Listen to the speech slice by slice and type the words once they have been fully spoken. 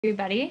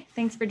Everybody.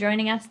 Thanks for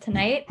joining us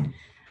tonight.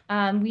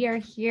 We are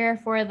here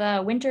for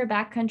the Winter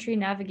Backcountry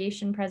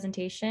Navigation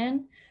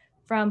presentation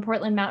from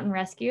Portland Mountain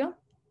Rescue.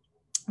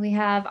 We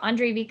have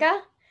Andre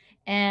Vika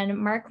and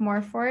Mark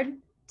Morford,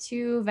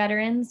 two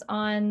veterans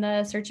on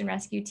the search and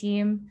rescue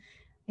team.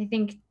 I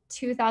think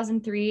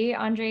 2003,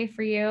 Andre,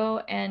 for you,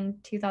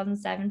 and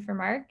 2007 for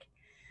Mark.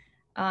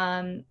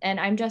 And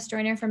I'm Jess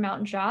Joyner from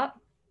Mountain Shop.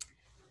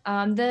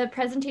 The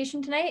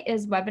presentation tonight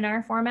is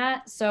webinar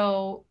format,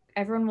 so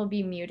everyone will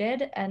be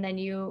muted, and then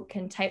you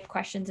can type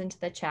questions into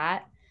the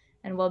chat,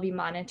 and we'll be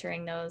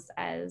monitoring those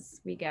as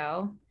we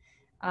go.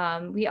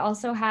 We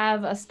also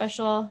have a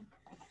special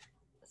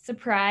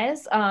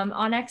surprise.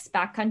 Onyx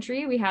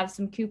Backcountry, we have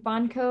some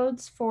coupon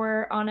codes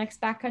for Onyx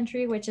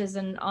Backcountry, which is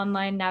an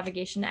online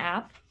navigation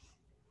app.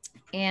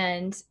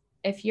 And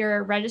if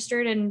you're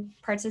registered and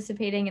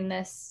participating in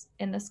this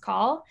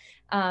call,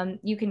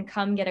 you can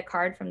come get a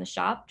card from the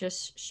shop,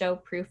 just show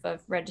proof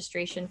of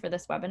registration for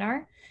this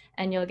webinar,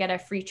 and you'll get a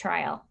free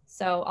trial.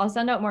 So I'll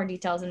send out more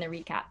details in the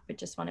recap, but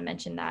just want to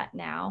mention that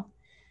now.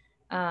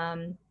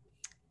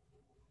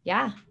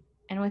 Yeah,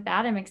 and with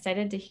that, I'm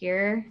excited to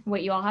hear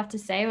what you all have to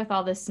say with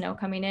all this snow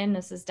coming in.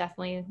 This is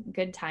definitely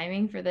good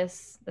timing for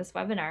this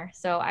webinar.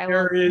 So I will.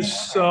 There is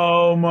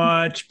so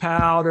much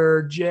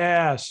powder,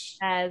 Jess.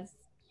 As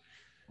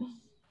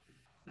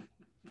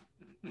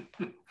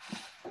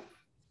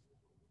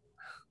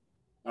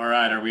All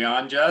right, are we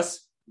on,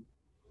 Jess?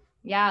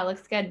 Yeah, it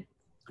looks good.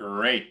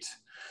 Great.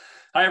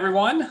 Hi,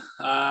 everyone.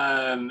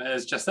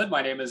 As Jess said,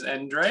 my name is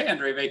Andre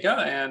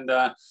Veka, and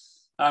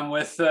I'm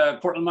with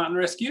Portland Mountain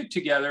Rescue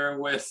together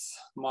with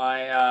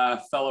my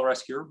fellow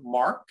rescuer,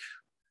 Mark.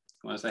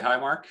 You want to say hi,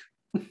 Mark?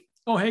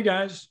 Oh, hey,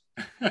 guys.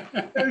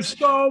 There's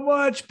so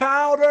much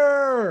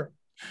powder.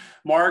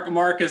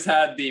 Mark has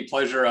had the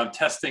pleasure of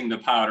testing the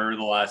powder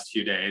the last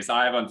few days.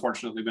 I have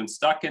unfortunately been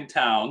stuck in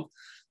town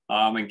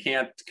and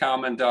can't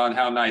comment on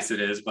how nice it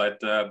is,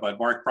 but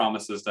Mark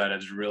promises that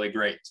it's really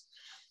great.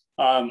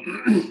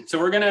 So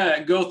we're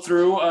gonna go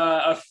through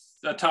a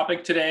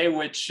topic today,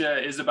 which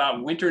is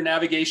about winter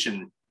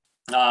navigation.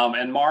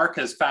 And Mark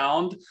has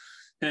found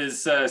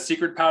his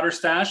secret powder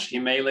stash. He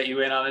may let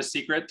you in on his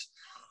secret,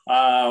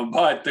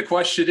 but the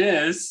question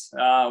is,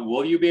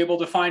 will you be able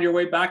to find your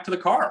way back to the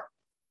car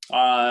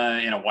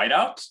in a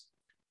whiteout,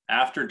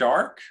 after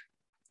dark,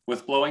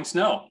 with blowing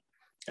snow?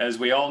 As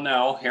we all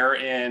know, here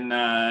in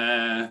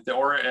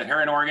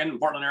Oregon,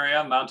 Portland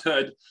area, Mount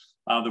Hood,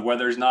 the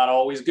weather is not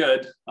always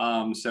good.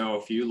 So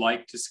if you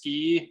like to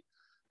ski,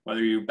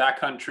 whether you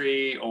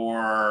backcountry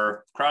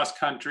or cross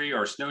country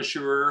or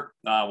snowshoer,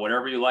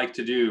 whatever you like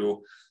to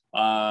do,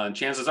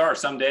 chances are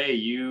someday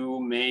you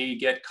may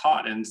get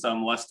caught in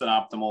some less than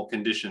optimal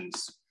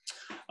conditions.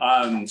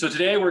 So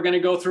today we're going to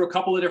go through a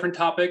couple of different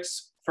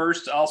topics.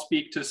 First, I'll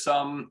speak to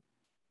some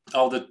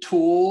of the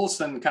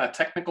tools and kind of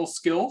technical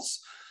skills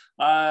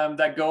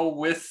that go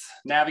with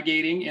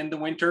navigating in the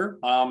winter.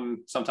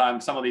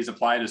 Sometimes some of these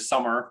apply to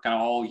summer, kind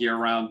of all year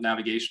round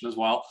navigation as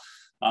well.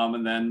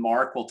 And then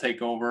Mark will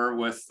take over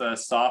with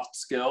soft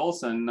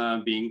skills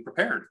and being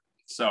prepared.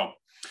 So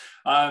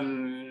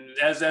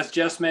as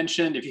Jess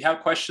mentioned, if you have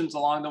questions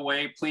along the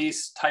way,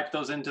 please type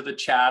those into the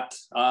chat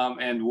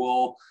and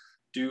we'll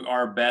do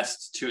our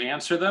best to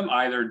answer them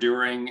either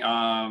during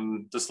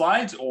the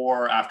slides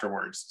or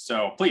afterwards.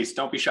 So please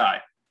don't be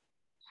shy.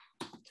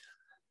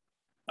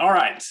 All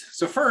right,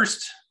 so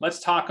first, let's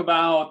talk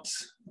about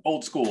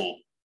old school,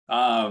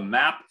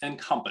 map and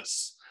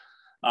compass.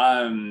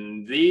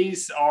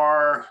 These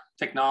are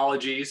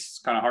technologies. It's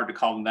kind of hard to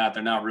call them that.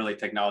 They're not really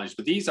technologies,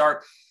 but these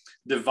are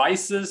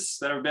devices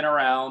that have been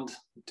around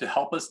to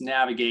help us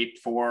navigate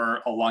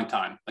for a long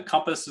time. The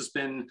compass has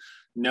been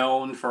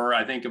known for,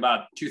 I think,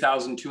 about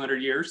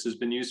 2,200 years. Has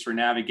been used for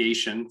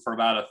navigation for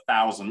about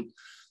 1,000.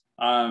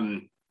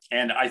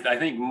 And I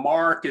think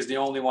Mark is the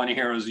only one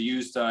here who's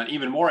used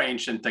even more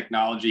ancient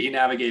technology. He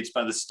navigates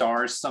by the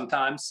stars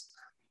sometimes,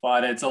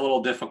 but it's a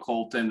little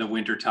difficult in the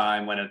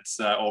wintertime when it's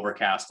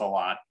overcast a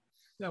lot.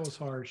 That was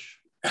harsh.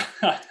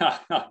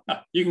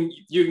 You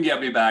can get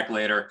me back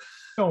later.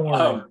 Don't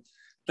worry.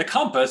 The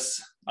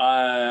compass,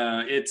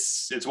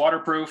 it's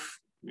waterproof,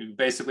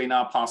 basically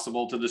not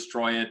possible to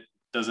destroy it,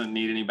 doesn't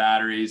need any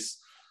batteries.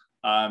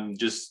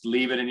 Just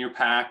leave it in your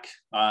pack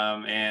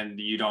and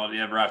you don't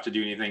ever have to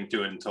do anything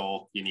to it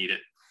until you need it.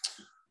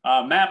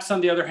 Maps,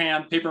 on the other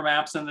hand, paper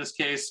maps in this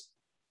case,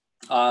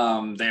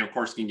 they of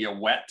course can get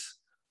wet.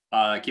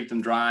 Keep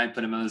them dry,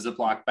 put them in a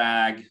Ziploc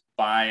bag,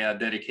 buy a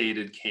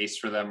dedicated case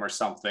for them or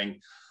something.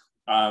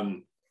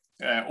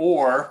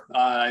 Or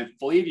I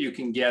believe you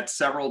can get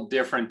several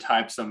different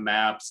types of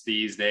maps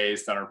these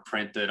days that are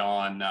printed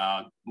on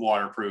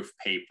waterproof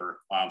paper.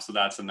 So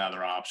that's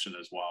another option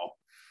as well.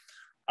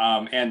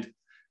 And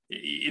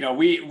you know,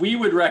 we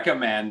would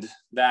recommend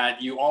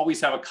that you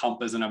always have a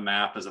compass and a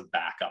map as a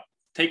backup.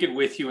 Take it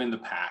with you in the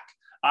pack.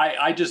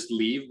 I just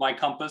leave my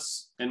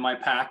compass in my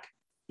pack.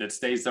 It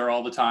stays there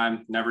all the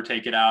time. Never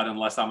take it out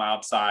unless I'm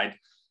outside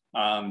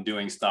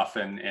doing stuff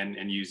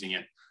and using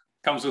it.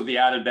 Comes with the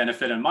added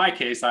benefit. In my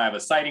case, I have a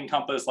sighting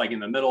compass like in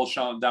the middle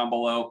shown down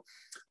below.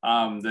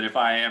 that if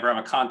I ever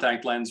have a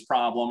contact lens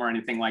problem or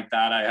anything like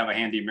that, I have a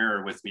handy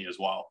mirror with me as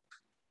well.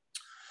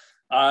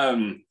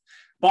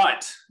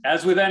 But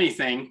as with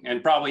anything,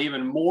 and probably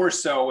even more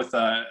so with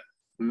a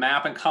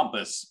map and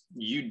compass,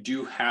 you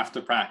do have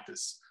to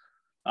practice.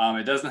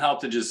 It doesn't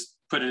help to just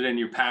put it in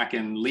your pack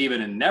and leave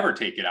it and never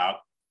take it out.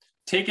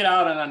 Take it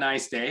out on a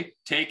nice day.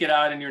 Take it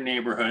out in your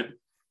neighborhood.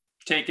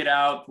 Take it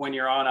out when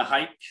you're on a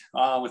hike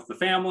with the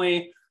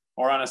family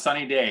or on a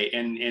sunny day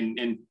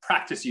and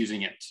practice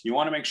using it. You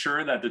want to make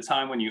sure that the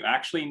time when you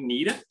actually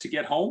need it to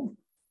get home,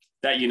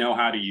 that you know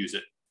how to use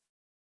it.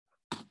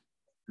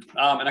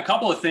 And a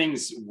couple of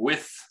things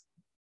with,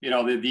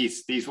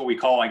 these what we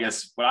call, I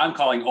guess, what I'm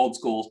calling old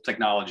school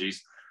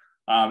technologies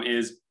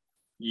is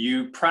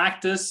you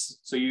practice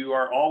so you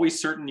are always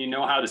certain you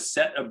know how to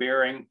set a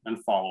bearing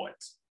and follow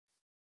it.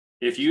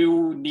 If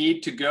you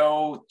need to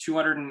go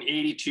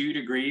 282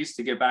 degrees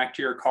to get back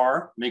to your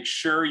car, make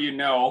sure you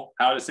know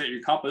how to set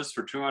your compass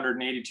for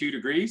 282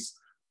 degrees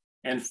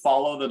and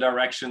follow the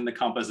direction the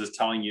compass is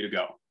telling you to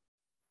go.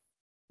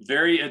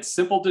 It's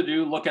simple to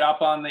do. Look it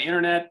up on the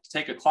internet,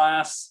 take a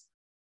class,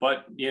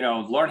 but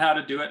learn how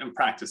to do it and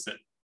practice it.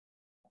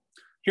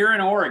 Here in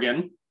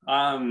Oregon,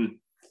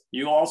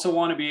 you also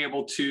want to be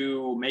able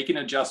to make an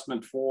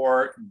adjustment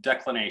for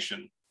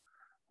declination.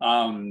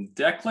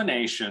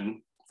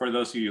 Declination, for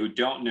those of you who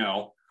don't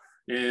know,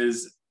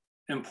 is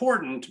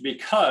important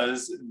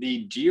because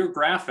the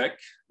geographic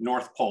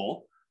North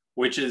Pole,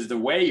 which is the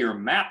way your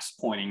map's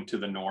pointing to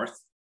the north,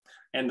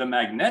 and the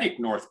magnetic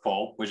North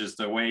Pole, which is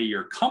the way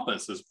your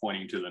compass is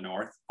pointing to the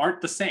north,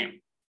 aren't the same.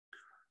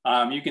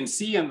 You can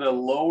see in the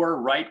lower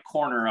right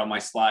corner of my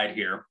slide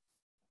here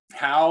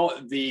how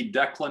the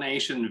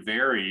declination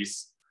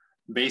varies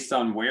based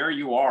on where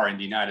you are in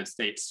the United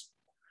States.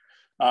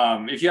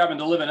 If you happen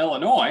to live in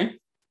Illinois,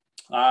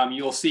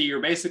 you'll see you're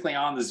basically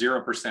on the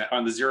 0%,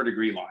 on the 0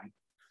 degree line,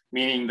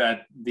 meaning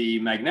that the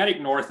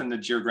magnetic north and the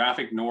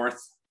geographic north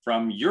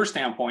from your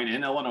standpoint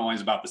in Illinois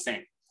is about the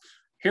same.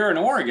 Here in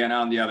Oregon,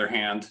 on the other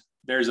hand,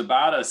 there's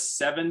about a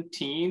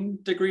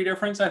 17-degree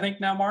difference, I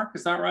think now, Mark,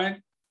 is that right?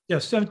 Yeah,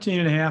 17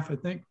 and a half, I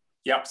think.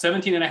 Yep,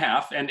 17 and a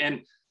half. And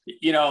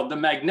the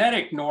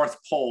magnetic North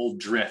Pole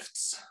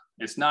drifts.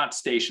 It's not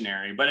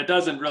stationary, but it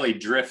doesn't really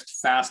drift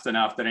fast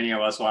enough that any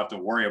of us will have to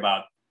worry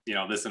about,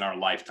 this in our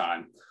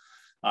lifetime.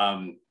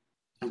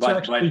 It's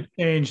actually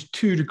changed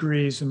 2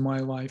 degrees in my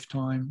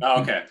lifetime.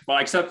 Okay, well,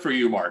 except for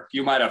you, Mark,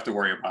 you might have to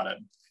worry about it.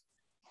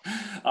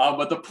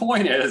 But the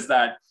point is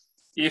that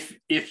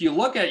if you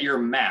look at your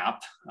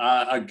map,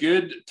 a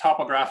good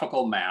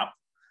topographical map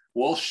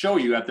will show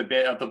you at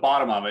the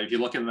bottom of it. If you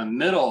look in the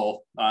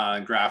middle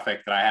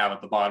graphic that I have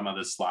at the bottom of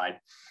this slide,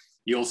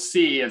 you'll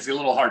see, it's a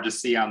little hard to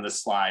see on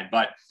this slide,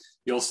 but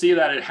you'll see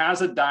that it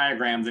has a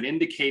diagram that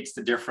indicates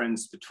the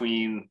difference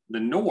between the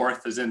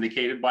north as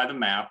indicated by the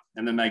map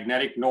and the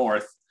magnetic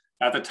north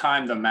at the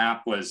time the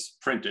map was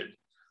printed.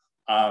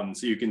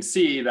 So you can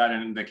see that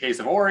in the case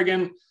of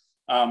Oregon,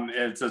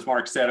 it's, as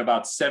Mark said,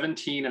 about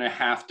 17 and a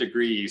half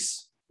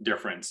degrees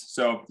difference.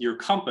 So your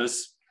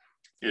compass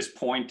is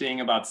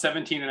pointing about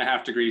 17 and a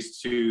half degrees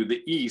to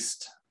the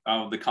east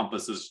of the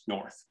compass's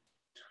north.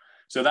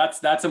 So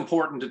that's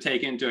important to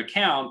take into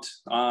account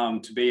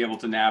to be able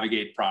to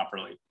navigate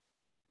properly.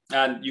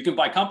 And you can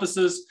buy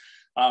compasses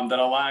that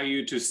allow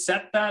you to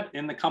set that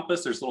in the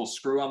compass. There's a little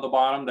screw on the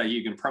bottom that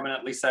you can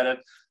permanently set it.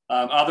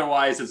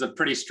 Otherwise, it's a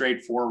pretty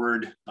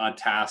straightforward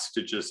task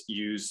to just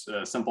use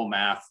simple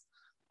math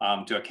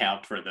to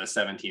account for the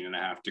 17 and a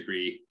half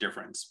degree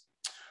difference.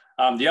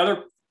 The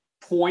other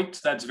point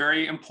that's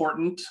very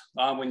important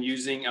when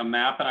using a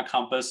map and a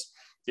compass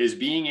is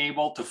being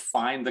able to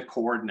find the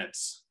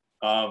coordinates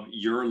of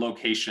your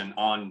location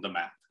on the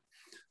map.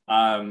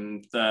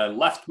 The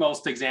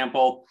leftmost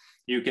example,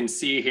 you can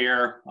see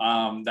here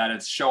that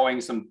it's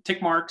showing some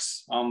tick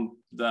marks on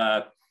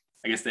the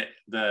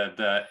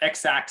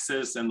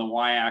x-axis and the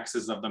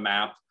y-axis of the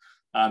map.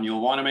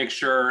 You'll want to make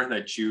sure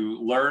that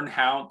you learn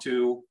how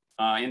to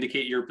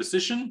indicate your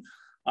position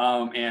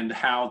and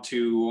how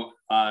to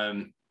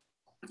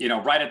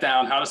write it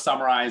down, how to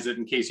summarize it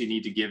in case you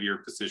need to give your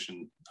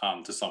position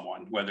to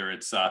someone, whether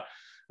it's a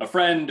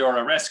friend or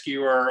a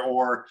rescuer,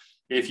 or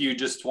if you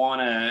just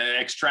want to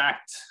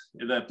extract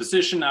the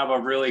position of a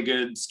really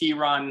good ski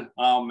run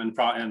and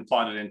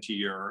plot it into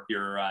your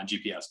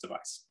GPS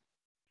device.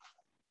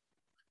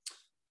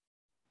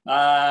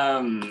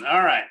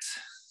 All right,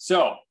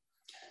 so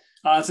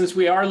since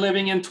we are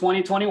living in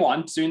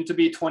 2021, soon to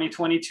be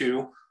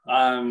 2022,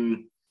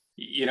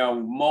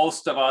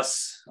 most of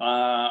us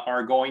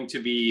are going to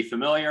be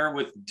familiar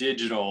with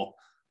digital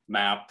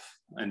map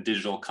and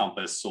digital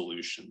compass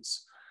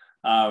solutions.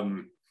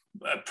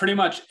 Pretty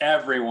much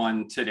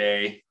everyone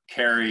today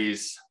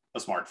carries a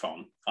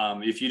smartphone.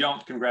 If you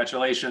don't,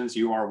 congratulations,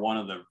 you are one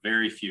of the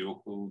very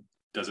few who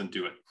doesn't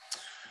do it.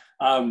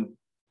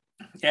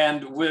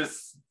 And with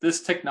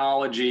this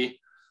technology,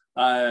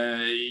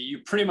 you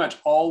pretty much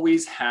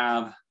always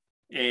have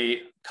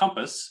a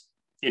compass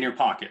in your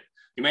pocket.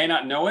 You may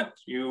not know it.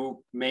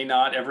 You may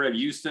not ever have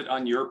used it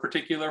on your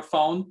particular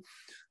phone,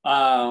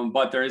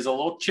 but there is a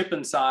little chip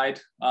inside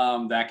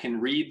that can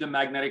read the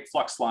magnetic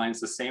flux lines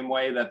the same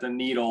way that the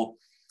needle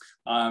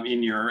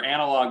in your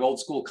analog old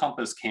school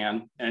compass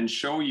can, and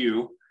show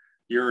you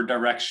your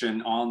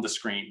direction on the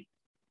screen.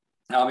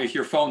 If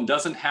your phone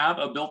doesn't have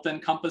a built-in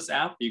compass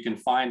app, you can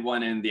find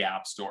one in the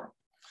App Store.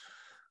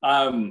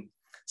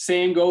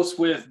 Same goes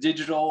with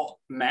digital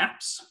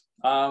maps.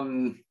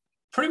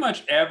 Pretty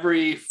much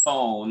every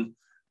phone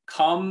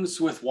comes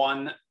with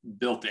one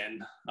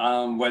built-in,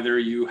 whether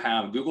you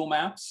have Google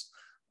Maps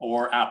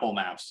or Apple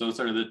Maps. Those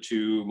are the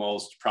two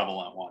most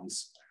prevalent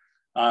ones.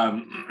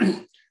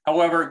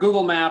 However,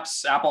 Google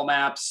Maps, Apple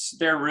Maps,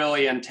 they're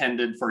really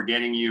intended for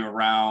getting you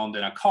around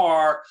in a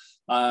car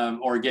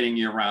or getting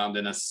you around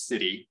in a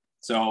city.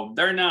 So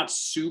they're not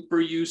super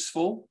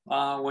useful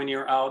when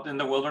you're out in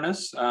the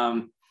wilderness.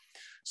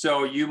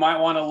 So you might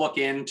want to look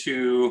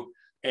into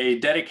a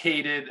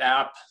dedicated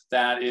app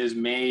that is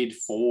made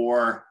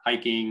for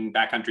hiking,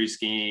 backcountry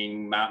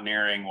skiing,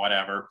 mountaineering,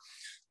 whatever.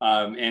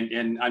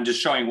 And I'm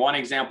just showing one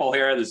example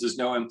here. This is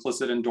no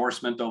implicit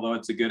endorsement, although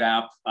it's a good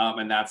app,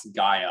 and that's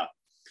Gaia.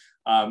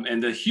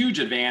 And the huge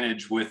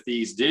advantage with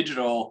these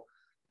digital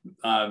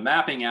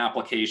mapping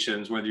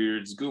applications, whether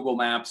it's Google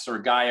Maps or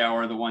Gaia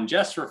or the one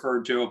Jess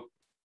referred to,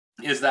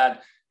 is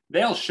that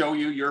they'll show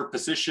you your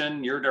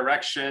position, your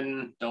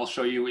direction. They'll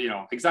show you,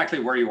 exactly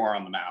where you are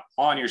on the map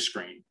on your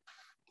screen.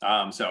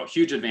 So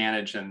huge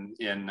advantage in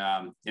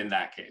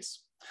that case.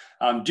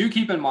 Do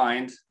keep in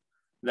mind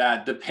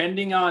that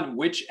depending on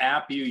which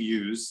app you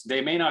use,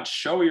 they may not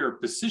show your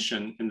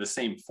position in the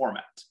same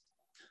format.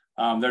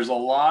 There's a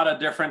lot of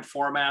different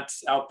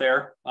formats out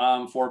there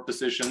for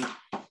position.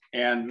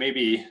 And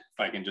maybe if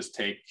I can just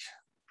take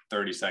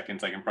 30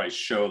 seconds, I can probably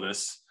show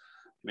this.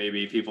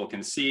 Maybe people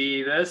can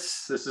see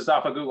this. This is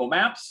off of Google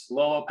Maps,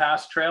 Lolo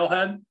Pass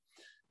Trailhead.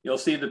 You'll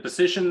see the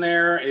position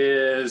there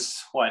is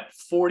what,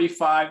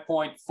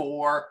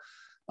 45.4,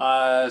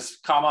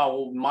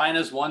 comma,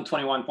 minus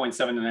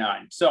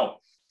 121.79. So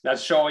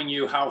that's showing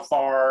you how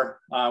far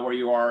where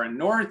you are in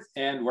north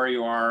and where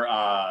you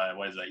are,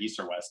 what is that, east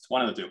or west,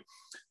 one of the two.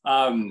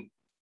 And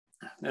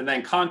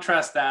then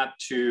contrast that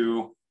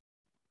to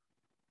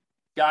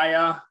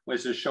Gaia,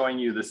 which is showing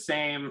you the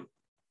same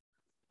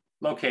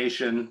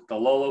location, the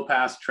Lolo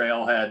Pass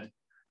Trailhead,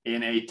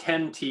 in a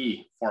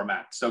 10T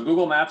format. So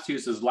Google Maps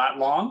uses lat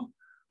long,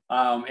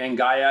 and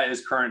Gaia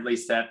is currently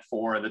set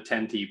for the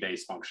 10T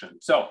base function.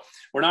 So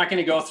we're not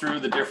going to go through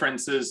the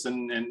differences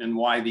and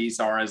why these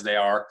are as they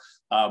are,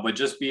 but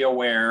just be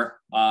aware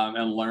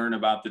and learn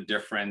about the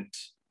different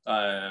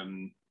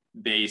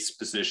base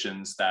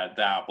positions that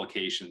the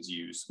applications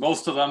use.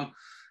 Most of them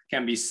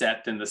can be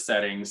set in the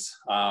settings,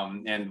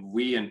 and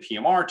we in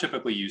PMR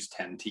typically use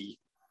 10T.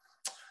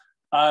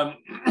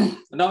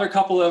 Another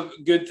couple of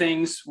good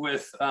things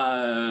with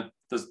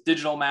this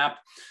digital map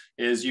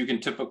is you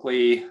can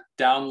typically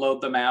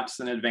download the maps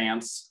in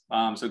advance.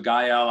 So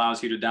Gaia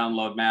allows you to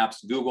download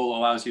maps. Google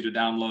allows you to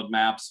download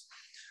maps.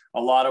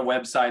 A lot of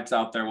websites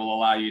out there will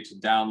allow you to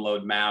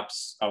download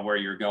maps of where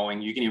you're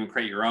going. You can even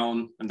create your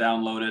own and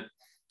download it.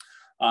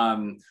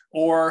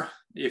 Or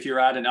if you're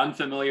at an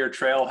unfamiliar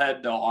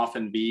trailhead, there'll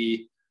often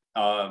be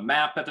a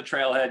map at the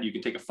trailhead. You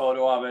can take a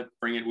photo of it,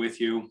 bring it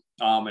with you,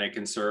 and it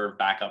can serve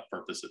backup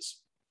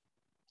purposes.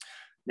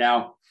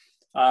 Now,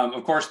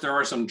 of course, there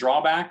are some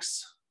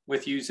drawbacks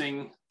with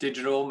using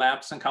digital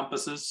maps and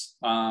compasses.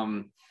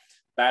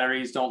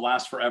 Batteries don't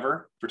last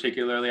forever,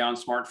 particularly on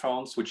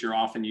smartphones, which you're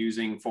often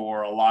using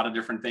for a lot of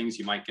different things.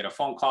 You might get a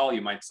phone call,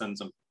 you might send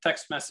some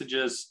text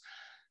messages,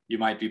 you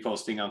might be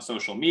posting on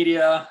social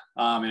media,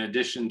 in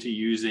addition to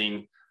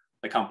using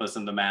the compass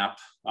and the map.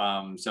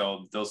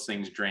 So those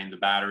things drain the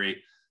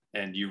battery,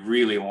 and you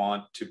really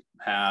want to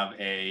have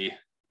a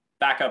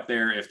backup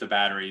there if the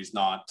battery is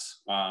not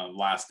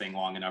lasting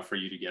long enough for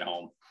you to get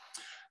home.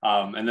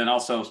 And then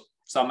also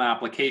some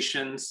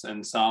applications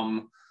and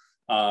some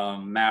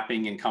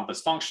mapping and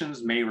compass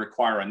functions may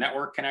require a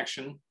network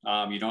connection.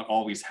 You don't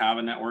always have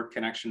a network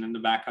connection in the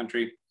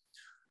backcountry.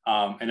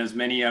 And as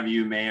many of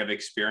you may have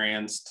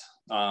experienced,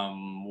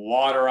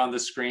 water on the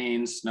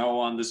screen, snow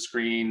on the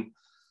screen,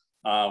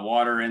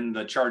 water in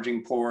the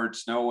charging port,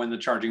 snow in the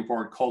charging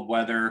port, cold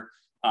weather.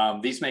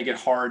 These make it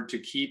hard to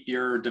keep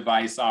your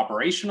device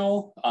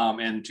operational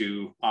and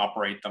to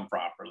operate them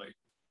properly.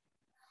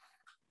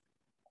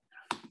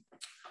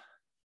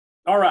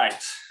 All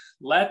right,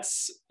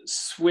 let's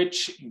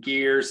switch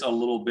gears a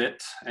little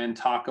bit and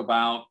talk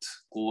about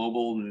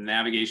global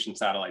navigation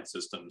satellite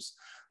systems.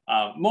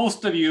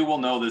 Most of you will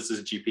know this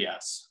is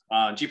GPS.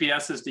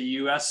 GPS is the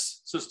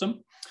US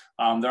system.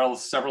 There are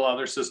several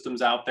other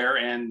systems out there,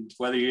 and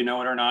whether you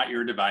know it or not,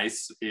 your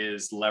device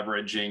is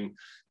leveraging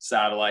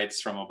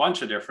satellites from a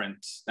bunch of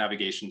different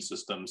navigation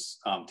systems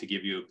to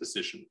give you a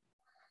position.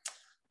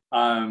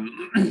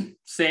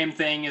 Same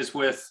thing is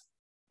with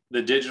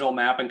the digital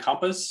map and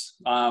compass.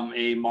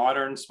 A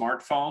modern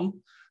smartphone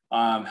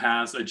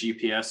has a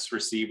GPS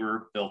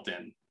receiver built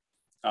in.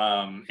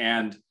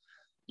 And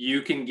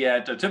you can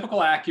get a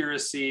typical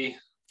accuracy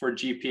for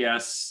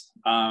GPS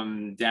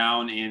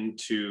down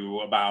into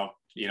about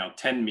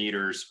 10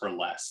 meters or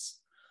less.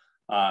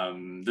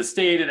 The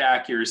stated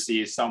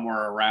accuracy is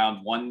somewhere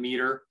around 1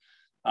 meter,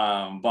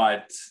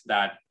 but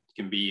that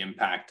can be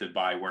impacted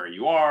by where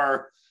you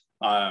are.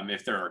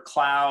 If there are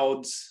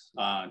clouds,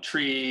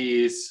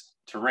 trees,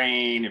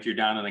 terrain, if you're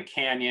down in a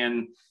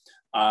canyon,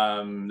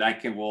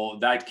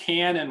 that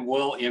can and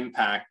will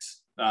impact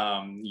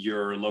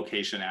your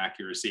location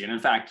accuracy. And in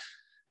fact,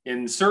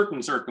 in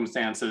certain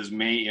circumstances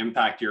may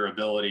impact your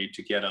ability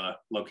to get a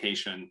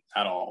location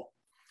at all.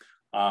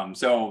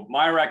 So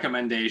my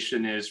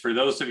recommendation is for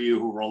those of you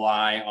who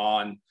rely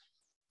on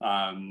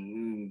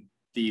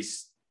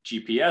these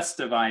GPS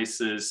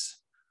devices,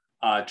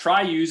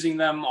 try using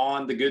them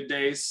on the good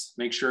days.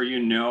 Make sure you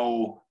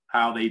know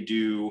how they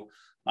do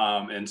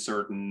in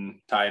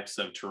certain types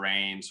of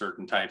terrain,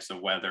 certain types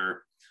of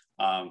weather.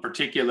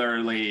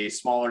 Particularly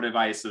smaller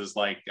devices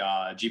like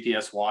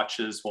GPS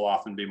watches will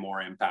often be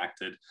more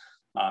impacted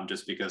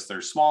just because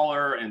they're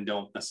smaller and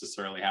don't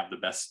necessarily have the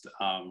best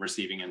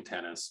receiving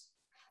antennas.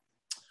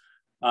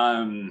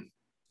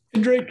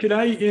 Andre, could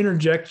I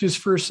interject just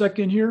for a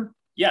second here?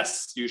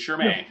 Yes, you sure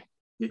may.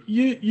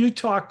 You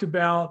talked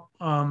about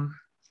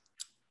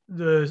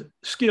the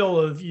skill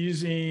of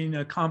using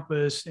a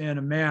compass and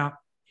a map.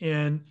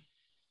 And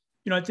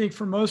I think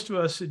for most of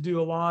us that do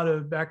a lot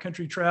of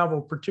backcountry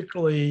travel,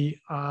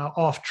 particularly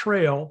off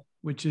trail,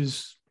 which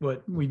is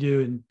what we do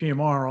in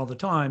PMR all the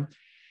time,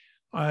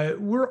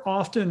 we're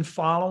often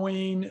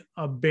following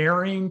a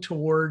bearing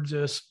towards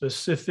a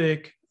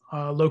specific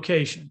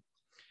location.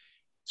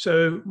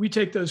 So we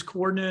take those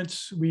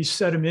coordinates, we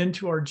set them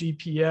into our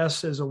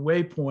GPS as a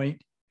waypoint,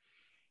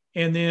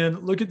 and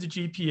then look at the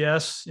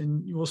GPS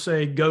and you will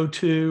say go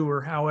to,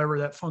 or however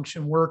that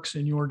function works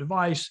in your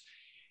device.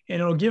 And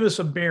it'll give us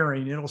a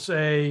bearing. It'll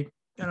say,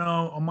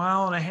 1.5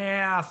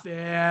 miles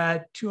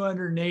at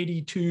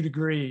 282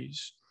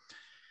 degrees.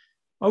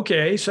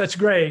 Okay, so that's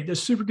great.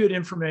 That's super good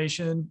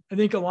information. I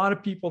think a lot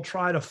of people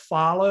try to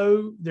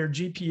follow their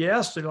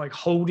GPS. They're like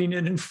holding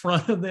it in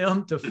front of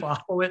them to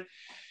follow it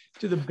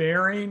to the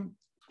bearing.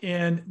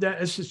 And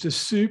that is just a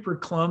super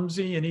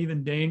clumsy and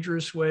even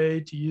dangerous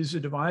way to use the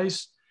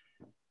device.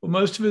 What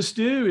most of us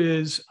do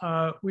is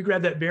we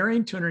grab that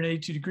bearing,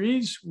 282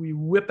 degrees, we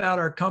whip out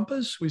our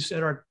compass, we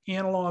set our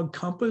analog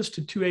compass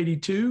to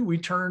 282, we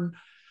turn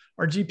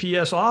our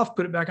GPS off,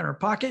 put it back in our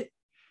pocket,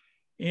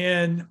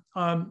 and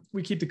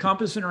we keep the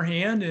compass in our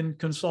hand and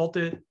consult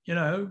it,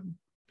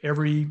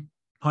 every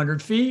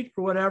 100 feet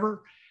or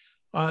whatever,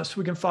 so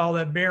we can follow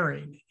that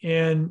bearing.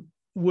 And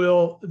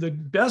the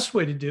best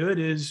way to do it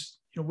is,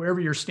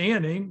 wherever you're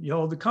standing, you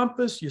hold the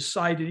compass, you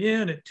sight it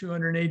in at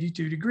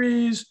 282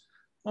 degrees,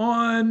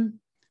 on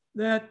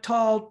that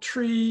tall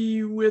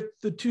tree with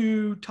the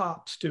 2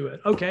 tops to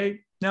it. Okay,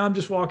 now I'm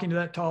just walking to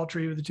that tall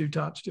tree with the 2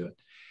 tops to it.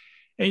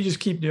 And you just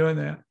keep doing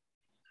that.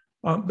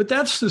 But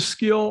that's the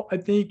skill I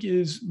think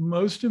is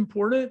most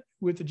important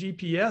with the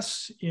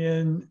GPS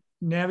in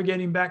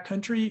navigating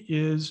backcountry,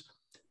 is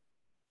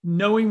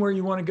knowing where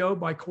you want to go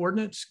by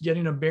coordinates,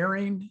 getting a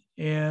bearing,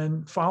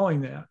 and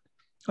following that.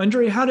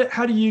 Andre, how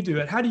do you do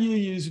it? How do you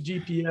use a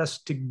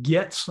GPS to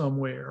get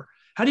somewhere?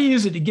 How do you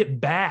use it to get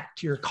back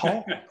to your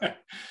call?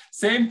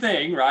 Same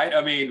thing, right?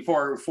 I mean,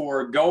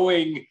 for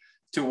going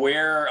to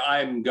where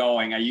I'm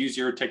going, I use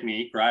your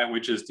technique, right?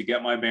 Which is to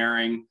get my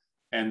bearing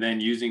and then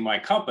using my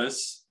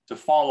compass to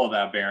follow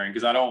that bearing,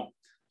 because I don't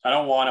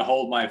want to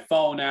hold my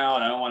phone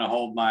out. I don't want to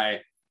hold my,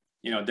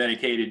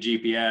 dedicated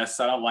GPS.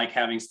 I don't like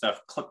having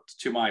stuff clipped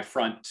to my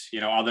front,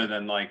 other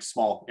than like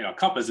small,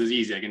 compass is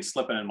easy. I can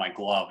slip it in my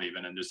glove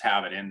even and just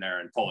have it in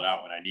there and pull it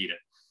out when I need it.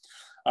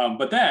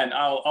 But then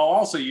I'll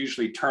also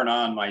usually turn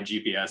on my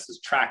GPS's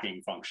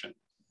tracking function.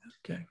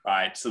 Okay.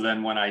 Right. So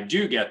then when I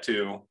do get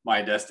to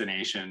my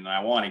destination and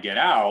I want to get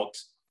out,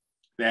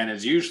 then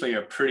it's usually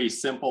a pretty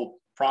simple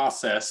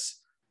process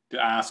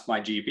to ask my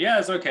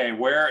GPS, okay,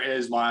 where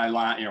is my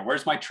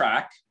where's my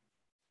track?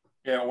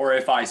 Or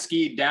if I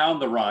skied down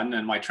the run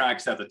and my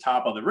track's at the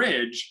top of the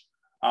ridge,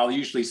 I'll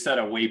usually set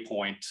a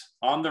waypoint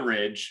on the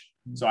ridge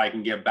so I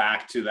can get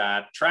back to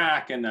that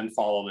track and then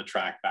follow the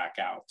track back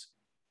out.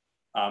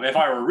 If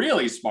I were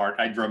really smart,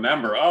 I'd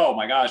remember, oh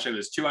my gosh, it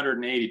was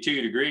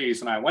 282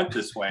 degrees when I went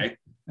this way.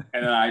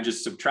 And then I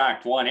just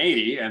subtract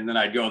 180 and then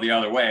I'd go the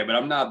other way, but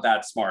I'm not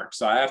that smart.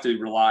 So I have to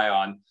rely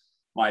on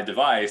my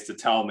device to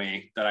tell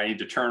me that I need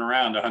to turn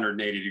around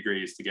 180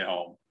 degrees to get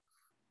home.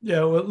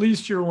 Yeah, well, at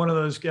least you're one of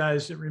those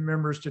guys that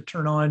remembers to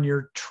turn on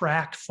your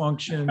track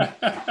function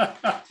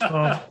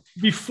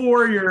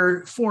before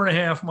you're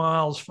 4.5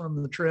 miles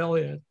from the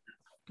trailhead.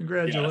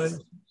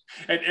 Congratulations.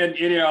 Yes.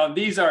 And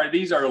these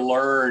are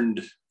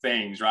learned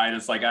things, right?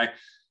 It's like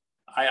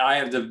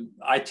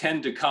I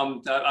tend to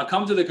come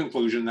to the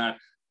conclusion that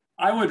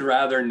I would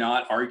rather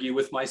not argue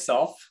with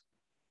myself.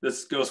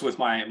 This goes with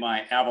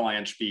my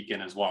avalanche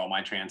beacon as well,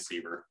 my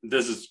transceiver.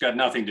 This has got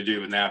nothing to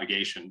do with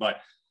navigation, but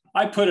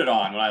I put it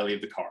on when I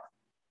leave the car.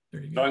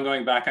 So I'm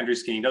going backcountry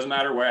skiing, doesn't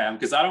matter where I am,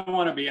 because I don't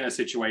want to be in a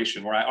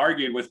situation where I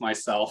argued with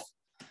myself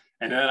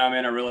and then I'm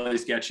in a really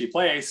sketchy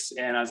place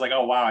and I was like,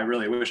 oh wow, I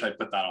really wish I'd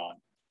put that on.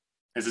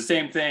 It's the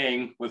same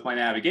ththen with my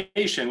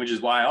navigation, which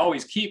is why I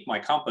always keep my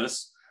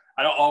compass.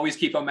 I don't always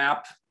keep a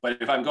map,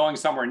 but if I'm going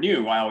somewhere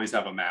new, I always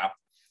have a map.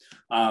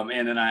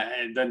 And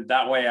then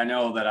that way I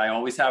know that I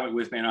always have it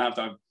with me. And I don't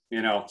have to,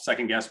 you know,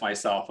 second guess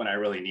myself when I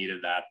really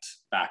needed that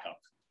backup.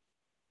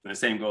 And the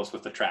same goes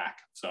with the track.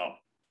 So,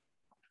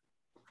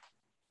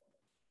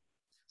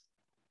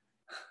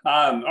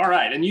 all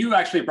right. And you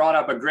actually brought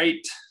up a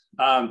great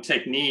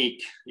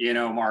technique, you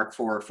know, Mark,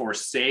 for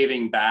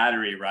saving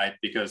battery, right?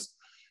 Because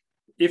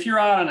if you're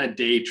out on a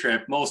day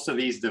trip, most of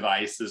these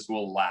devices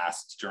will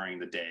last during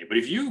the day. But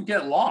if you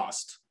get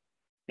lost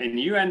and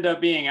you end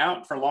up being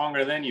out for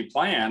longer than you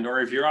planned, or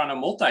if you're on a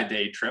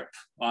multi-day trip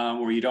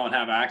where you don't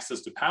have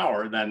access to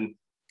power, then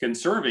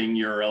conserving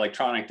your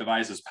electronic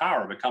device's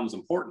power becomes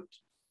important.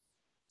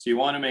 So you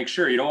want to make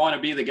sure you don't want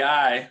to be the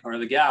guy or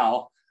the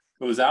gal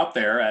who's out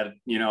there at,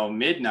 you know,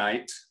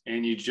 midnight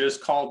and you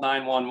just called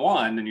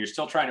 911 and you're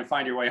still trying to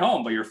find your way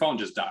home, but your phone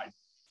just died,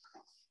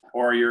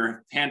 or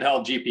your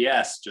handheld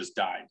GPS just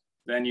died.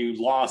 Then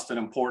you lost an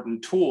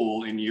important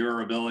tool in your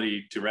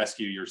ability to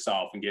rescue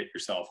yourself and get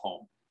yourself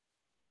home.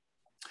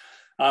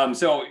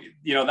 So,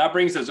 you know, that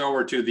brings us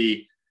over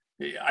to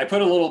I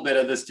put a little bit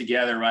of this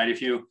together, right?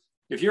 If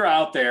you're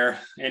out there,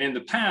 and in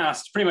the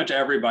past, pretty much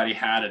everybody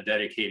had a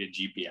dedicated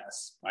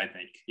GPS, I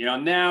think. You know,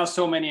 now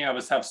so many of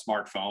us have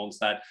smartphones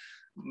that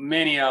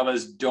many of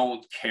us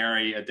don't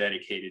carry a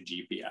dedicated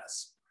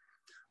GPS.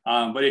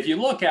 But if you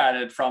look at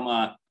it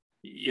from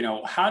you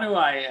know,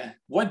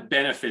 what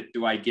benefit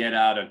do I get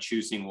out of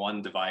choosing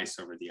one device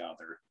over the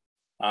other?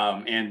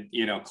 And,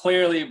 you know,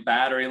 clearly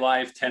battery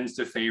life tends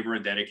to favor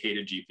a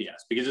dedicated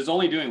GPS because it's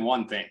only doing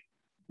one thing.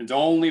 It's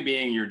only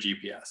being your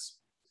GPS.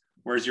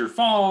 Whereas your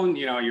phone,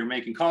 you know, you're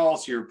making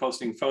calls, you're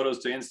posting photos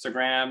to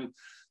Instagram,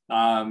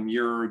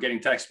 you're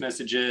getting text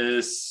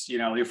messages, you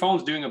know, your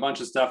phone's doing a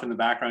bunch of stuff in the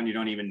background you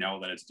don't even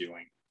know that it's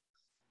doing.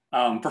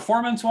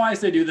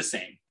 Performance-wise, they do the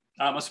same.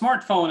 A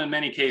smartphone in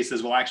many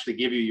cases will actually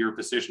give you your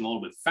position a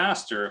little bit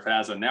faster if it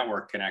has a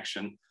network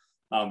connection,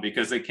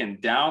 because it can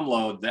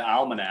download the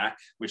almanac,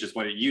 which is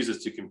what it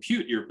uses to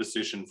compute your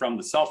position from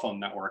the cell phone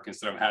network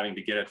instead of having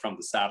to get it from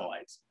the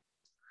satellites.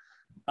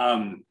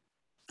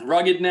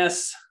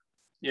 Ruggedness,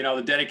 you know,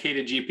 the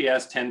dedicated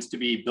GPS tends to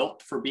be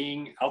built for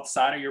being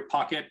outside of your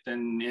pocket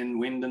and in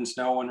wind and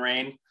snow and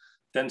rain,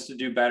 tends to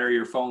do better.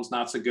 Your phone's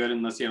not so good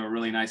unless you have a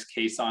really nice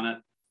case on it.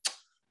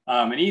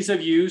 And ease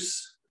of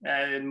use,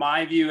 in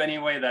my view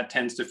anyway, that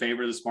tends to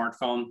favor the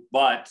smartphone.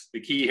 But the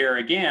key here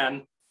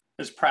again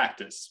is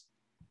practice.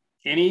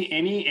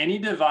 Any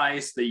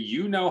device that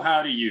you know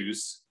how to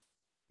use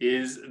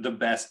is the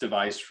best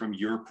device from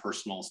your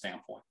personal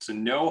standpoint. So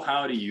know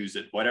how to use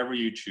it, whatever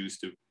you choose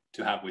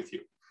to have with you.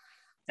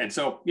 And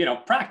so, you know,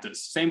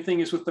 practice. Same thing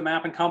is with the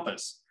map and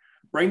compass.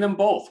 Bring them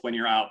both when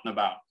you're out and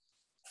about.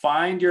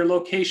 Find your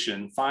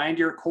location, find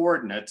your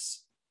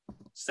coordinates,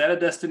 set a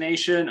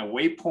destination, a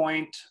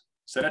waypoint,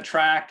 set a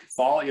track,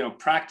 follow, you know,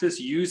 practice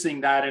using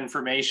that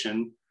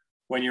information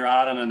when you're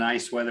out on a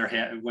nice weather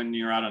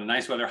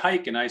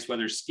hike, a nice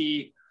weather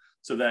ski,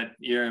 so that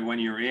when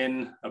you're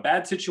in a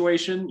bad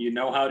situation, you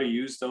know how to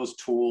use those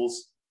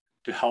tools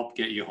to help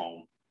get you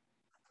home.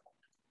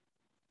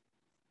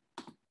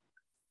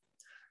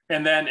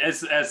 And then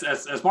as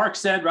Mark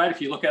said, right,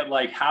 if you look at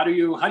like, how do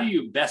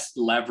you best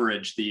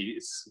leverage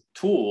these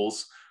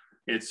tools,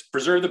 it's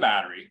preserve the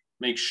battery.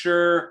 Make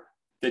sure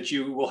that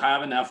you will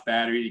have enough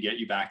battery to get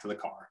you back to the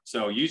car.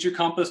 So use your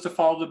compass to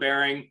follow the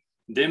bearing,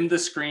 dim the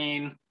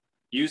screen,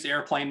 use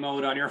airplane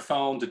mode on your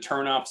phone to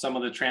turn off some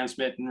of the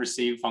transmit and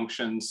receive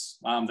functions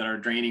that are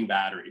draining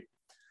battery.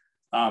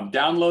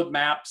 Download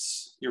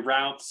maps, your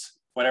routes,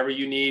 whatever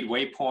you need,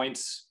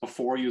 waypoints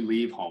before you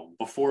leave home,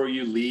 before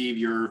you leave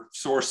your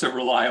source of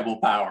reliable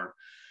power.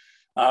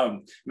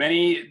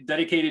 Many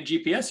dedicated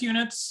GPS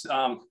units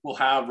will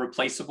have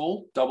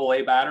replaceable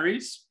AA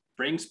batteries.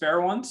 Bring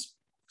spare ones.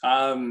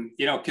 You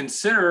know,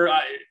 consider,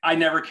 I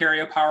never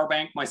carry a power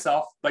bank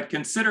myself, but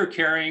consider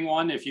carrying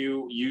one if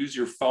you use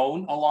your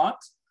phone a lot.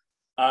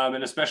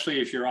 And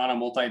especially if you're on a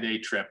multi-day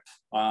trip,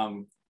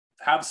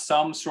 have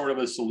some sort of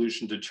a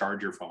solution to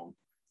charge your phone.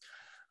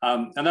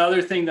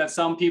 Another thing that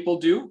some people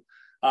do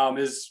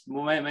is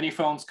many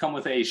phones come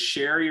with a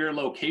share your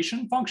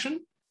location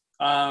function,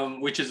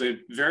 which is a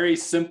very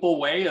simple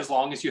way as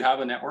long as you have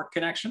a network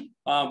connection,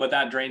 but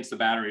that drains the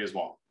battery as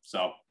well.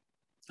 So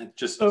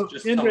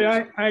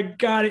Andre, I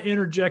got to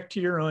interject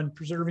here on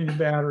preserving the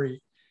battery.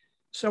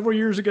 Several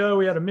years ago,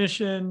 we had a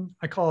mission.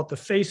 I call it the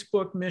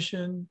Facebook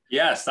mission.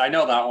 Yes, I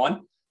know that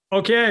one.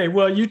 Okay,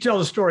 well, you tell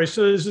the story.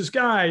 So there's this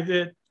guy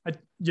that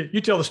you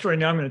tell the story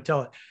now. I'm going to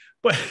tell it.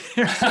 But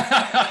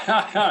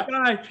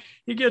guy,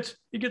 he gets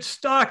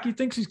stuck. He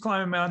thinks he's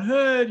climbing Mount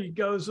Hood. He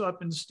goes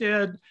up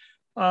instead,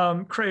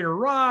 Crater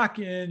Rock,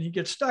 and he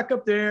gets stuck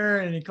up there.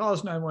 And he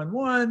calls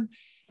 911.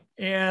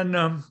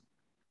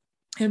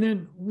 And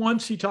then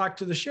once he talked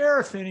to the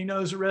sheriff and he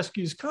knows the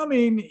rescue's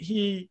coming,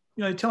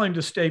 they tell him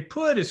to stay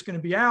put. It's going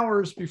to be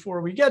hours before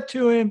we get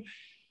to him.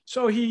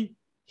 So he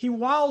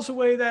whiles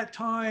away that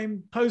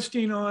time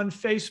posting on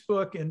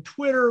Facebook and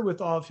Twitter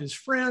with all of his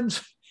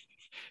friends.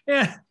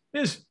 And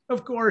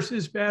of course,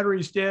 his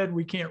battery's dead.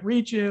 We can't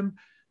reach him.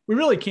 We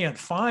really can't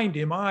find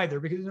him either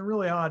because he's in a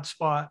really odd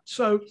spot.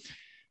 So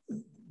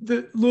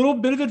the little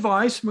bit of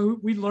advice,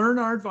 we learn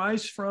our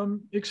advice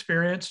from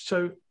experience.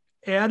 So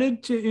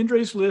added to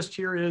Indre's list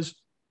here is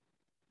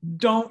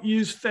don't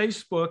use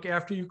Facebook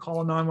after you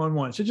call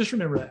 911. So just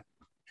remember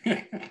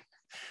that.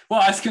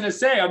 Well, I was going to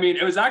say, I mean,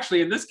 it was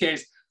actually in this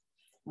case,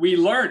 we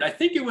learned, I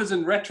think it was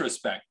in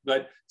retrospect,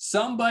 but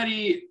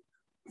somebody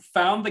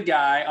found the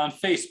guy on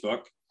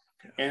Facebook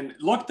and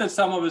looked at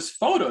some of his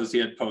photos he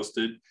had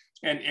posted.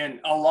 And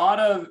a lot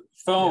of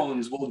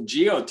phones will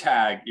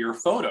geotag your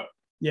photo.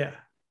 Yeah.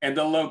 And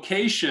the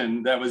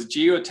location that was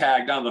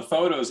geotagged on the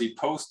photos he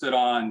posted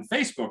on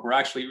Facebook were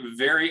actually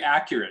very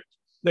accurate.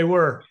 They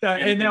were.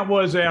 And that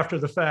was after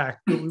the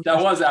fact.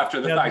 That was after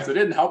the fact. So it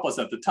didn't help us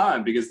at the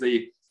time because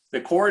the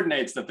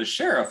coordinates that the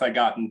sheriff had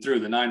gotten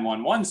through the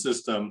 911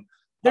 system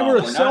they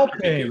were not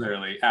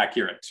particularly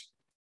accurate.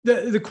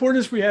 The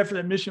coordinates we had for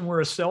that mission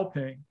were a cell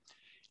ping.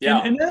 Yeah.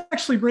 And that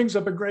actually brings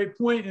up a great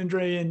point,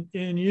 Indre,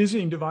 in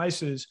using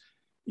devices.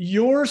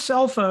 Your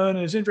cell phone,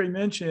 as Indre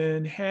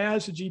mentioned,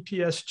 has a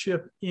GPS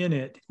chip in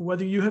it.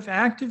 Whether you have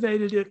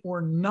activated it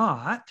or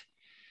not,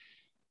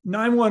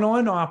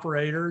 911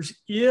 operators,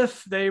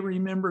 if they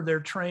remember their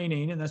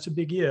training, and that's a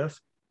big if,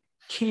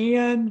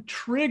 can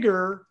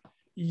trigger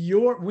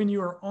when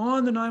you're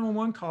on the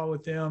 911 call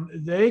with them,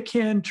 they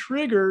can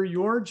trigger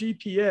your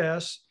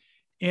GPS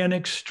and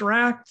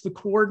extract the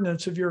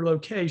coordinates of your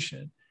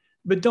location.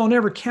 But don't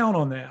ever count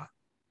on that.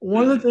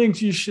 One of the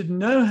things you should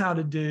know how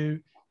to do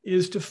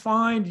is to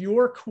find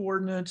your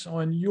coordinates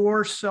on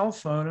your cell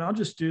phone. And I'll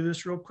just do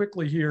this real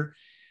quickly here.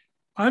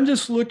 I'm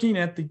just looking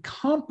at the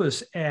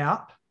Compass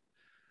app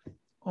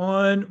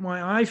on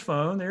my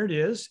iPhone. There it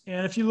is.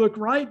 And if you look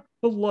right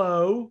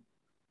below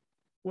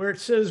where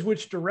it says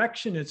which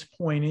direction it's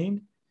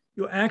pointing,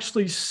 you'll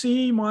actually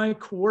see my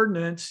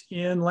coordinates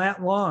in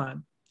lat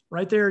long.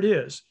 Right there it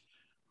is.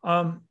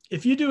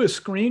 If you do a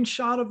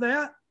screenshot of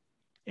that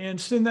and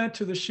send that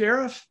to the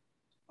sheriff,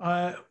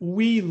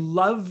 we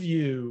love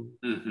you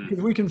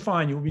because we can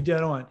find you. We'll be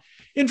dead on.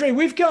 Indre,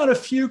 we've got a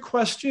few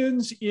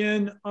questions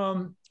in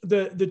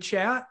the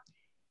chat.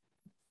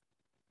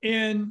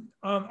 And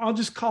I'll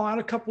just call out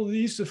a couple of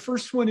these. The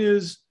first one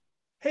is,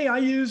 hey, I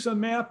use a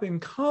map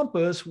and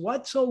compass.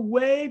 What's a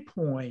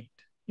waypoint?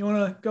 You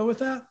want to go with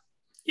that?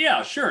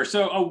 Yeah, sure.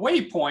 So a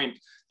waypoint,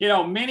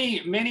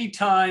 many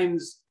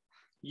times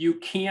you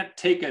can't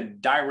take a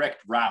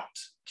direct route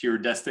to your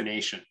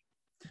destination.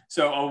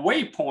 So a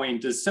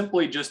waypoint is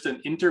simply just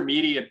an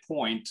intermediate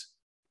point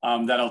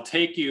that'll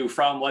take you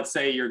from, let's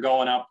say you're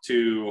going up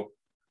to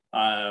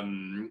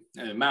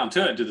Mount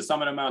Hood, to the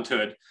summit of Mount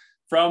Hood.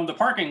 From the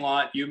parking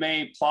lot, you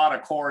may plot a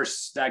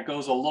course that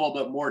goes a little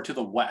bit more to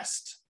the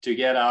west to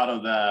get out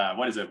of the,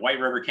 White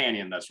River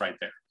Canyon that's right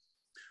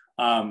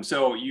there.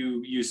 So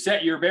you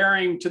set your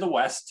bearing to the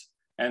west,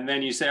 and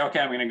then you say, okay,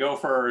 I'm going to go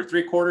for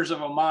 3/4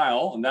 of a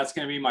mile, and that's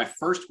going to be my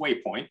first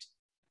waypoint.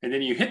 And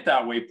then you hit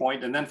that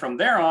waypoint, and then from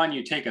there on,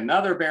 you take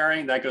another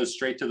bearing that goes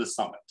straight to the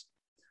summit.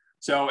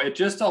 So it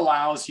just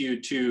allows you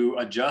to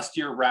adjust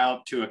your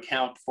route to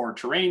account for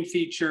terrain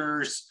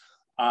features,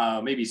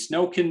 maybe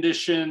snow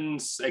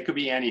conditions. It could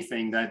be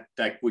anything that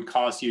would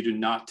cause you to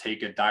not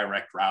take a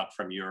direct route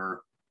from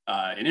your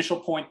initial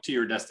point to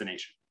your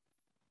destination.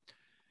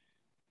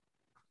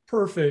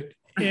 Perfect.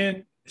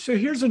 And so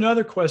here's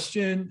another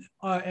question,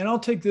 and I'll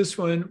take this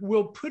one.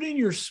 Will putting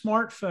your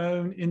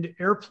smartphone into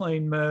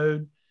airplane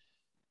mode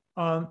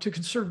to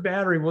conserve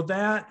battery, will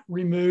that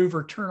remove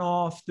or turn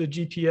off the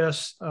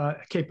GPS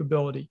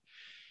capability?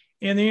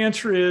 And the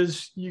answer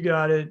is, you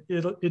got it.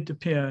 It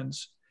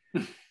depends.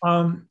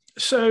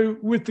 So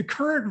with the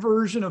current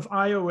version of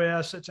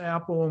iOS, that's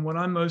Apple, and what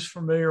I'm most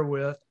familiar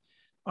with,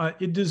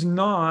 it does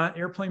not,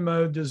 airplane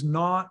mode does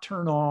not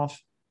turn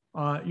off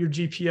your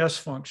GPS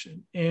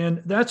function.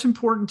 And that's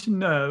important to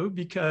know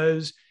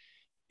because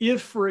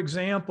if, for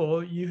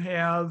example, you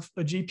have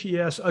a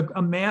GPS,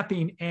 a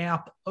mapping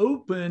app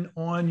open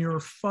on your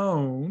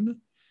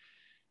phone,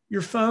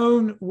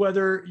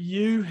 whether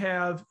you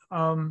have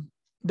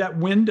that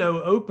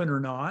window open or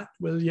not,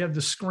 whether you have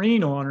the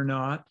screen on or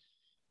not,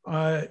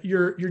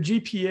 your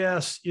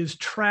GPS is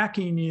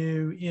tracking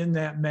you in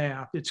that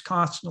map. It's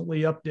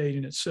constantly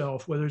updating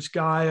itself, whether it's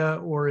Gaia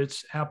or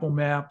it's Apple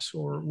Maps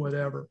or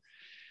whatever.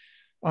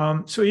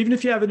 So even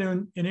if you have it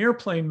in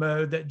airplane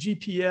mode, that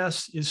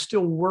GPS is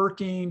still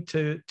working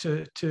to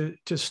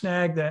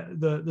snag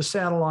the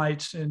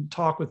satellites and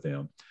talk with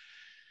them.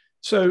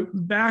 So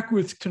back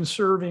with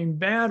conserving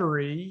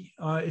battery,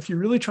 if you're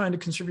really trying to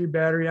conserve your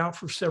battery out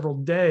for several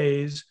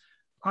days,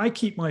 I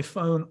keep my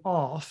phone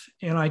off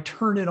and I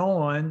turn it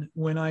on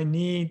when I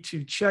need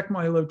to check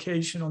my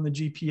location on the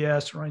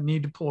GPS or I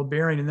need to pull a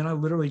bearing, and then I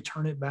literally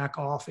turn it back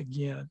off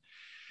again.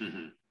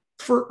 Mm-hmm.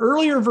 For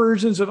earlier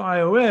versions of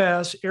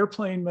iOS,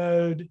 airplane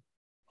mode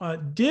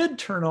did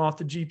turn off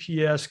the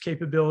GPS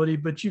capability,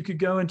 but you could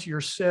go into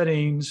your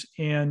settings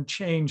and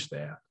change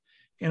that.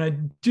 and I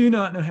do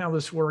not know how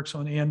this works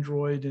on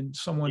Android, and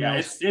someone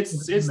else.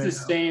 It's the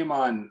same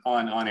on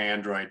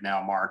Android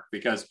now, Mark,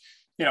 because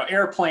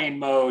airplane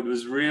mode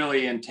was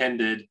really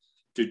intended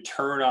to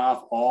turn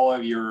off all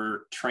of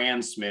your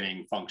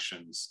transmitting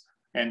functions.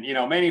 And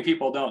many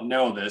people don't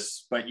know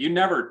this, but you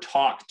never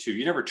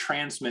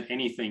transmit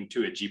anything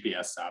to a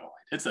GPS satellite.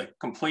 It's a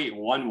complete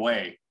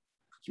one-way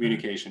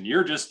communication.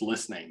 You're just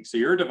listening. So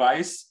your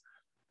device,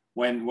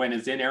 when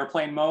it's in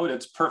airplane mode,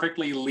 it's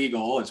perfectly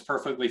legal. It's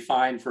perfectly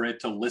fine for it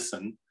to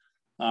listen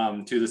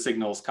to the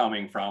signals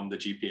coming from the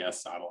GPS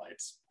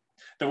satellites.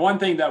 The one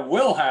thing that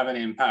will have an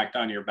impact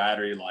on your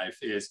battery life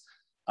is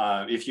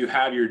if you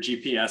have your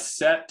GPS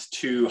set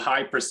to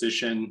high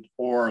precision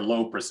or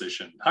low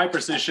precision. High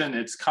precision,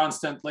 it's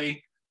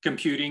constantly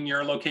computing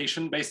your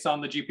location based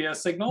on the GPS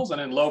signals, and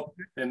in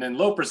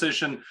low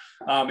precision,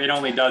 it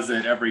only does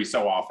it every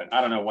so often. I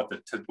don't know what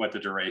the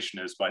duration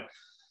is, but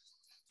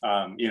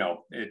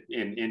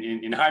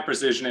in high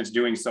precision, it's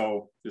doing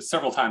so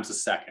several times a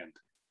second.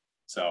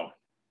 So.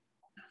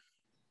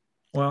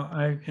 Well,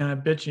 I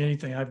bet you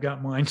anything, I've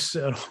got mine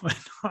set on.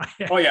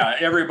 Oh yeah,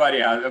 everybody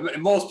has.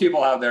 Most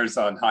people have theirs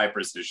on high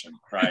precision,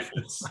 right?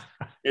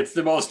 It's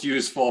the most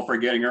useful for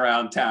getting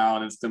around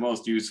town. It's the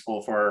most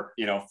useful for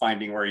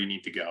finding where you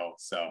need to go.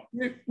 So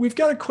we've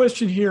got a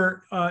question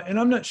here, and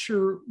I'm not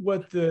sure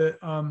what the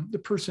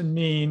person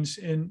means.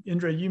 And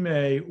Indra, you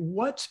may.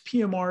 What's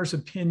PMR's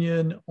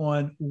opinion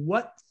on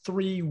what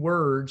 3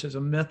 words as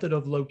a method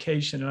of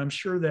location? And I'm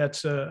sure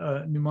that's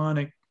a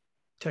mnemonic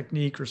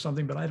technique or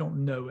something, but I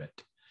don't know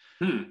it.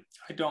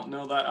 I don't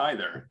know that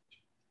either.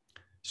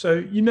 So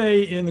you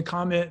may, in the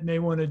comment, may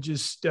want to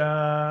just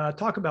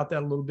talk about that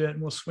a little bit,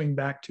 and we'll swing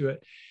back to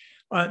it.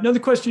 Another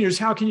question is,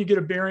 how can you get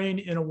a bearing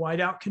in a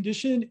whiteout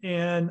condition?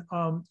 And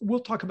we'll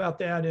talk about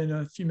that in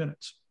a few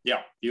minutes.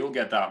 Yeah, you'll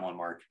get that one,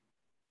 Mark.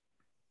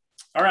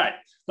 All right,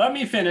 let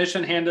me finish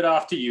and hand it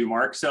off to you,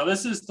 Mark. So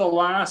this is the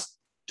last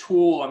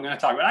tool I'm going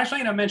to talk about. Actually,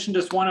 I'm going to mention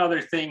just one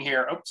other thing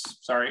here. Oops,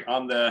 sorry,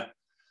 on the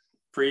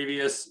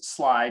previous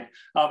slide.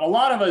 A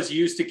lot of us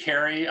used to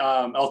carry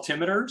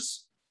altimeters,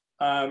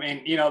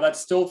 and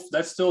that's still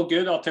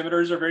good.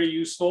 Altimeters are very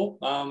useful,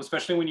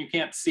 especially when you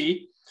can't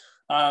see.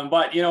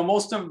 But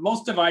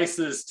most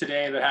devices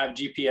today that have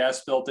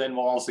GPS built in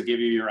will also give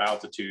you your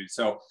altitude.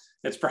 So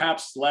it's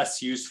perhaps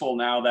less useful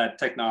now that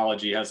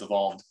technology has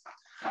evolved.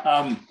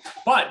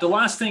 But the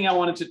last thing I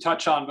wanted to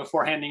touch on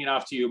before handing it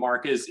off to you,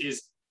 Mark, is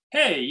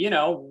hey,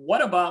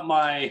 what about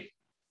my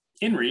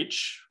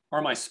inReach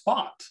or my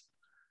Spot?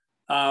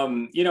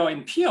 In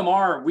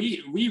PMR,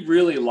 we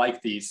really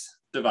like these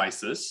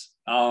devices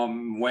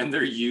when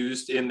they're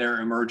used in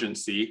their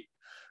emergency,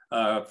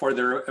 for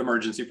their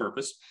emergency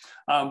purpose.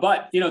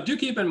 But, do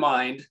keep in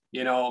mind,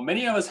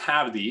 many of us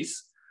have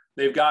these.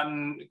 They've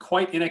gotten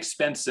quite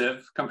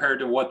inexpensive compared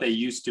to what they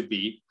used to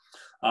be.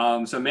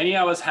 So many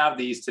of us have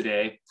these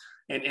today.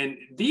 And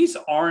these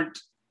aren't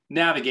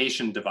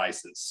navigation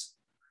devices.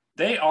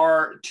 They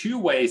are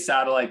two-way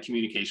satellite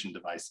communication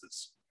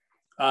devices.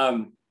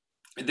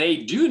 They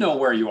do know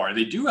where you are.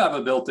 They do have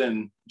a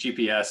built-in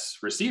GPS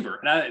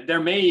receiver. Now, there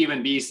may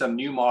even be some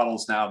new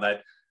models now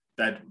that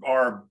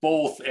are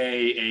both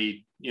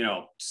a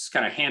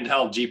kind of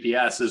handheld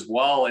GPS as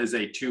well as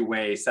a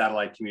two-way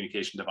satellite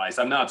communication device.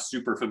 I'm not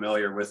super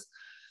familiar with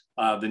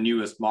the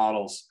newest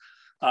models,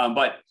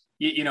 but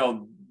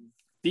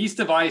these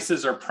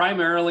devices are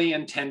primarily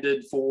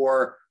intended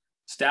for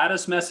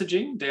status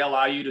messaging. They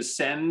allow you to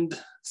send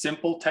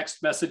simple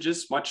text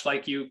messages, much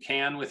like you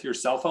can with your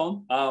cell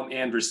phone,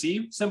 and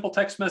receive simple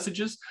text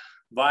messages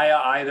via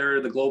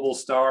either the Global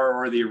Star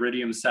or the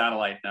Iridium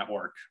satellite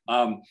network.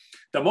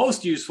 The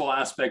most useful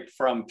aspect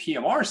from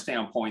PMR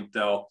standpoint,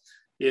 though,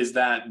 is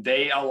that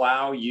they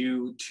allow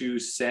you to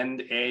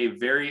send a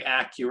very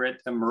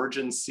accurate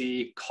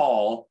emergency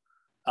call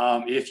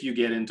if you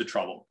get into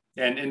trouble.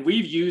 And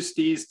we've used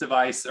these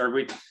devices, or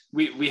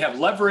we have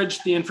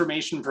leveraged the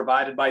information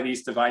provided by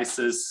these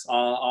devices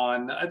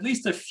on at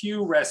least a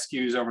few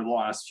rescues over the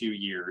last few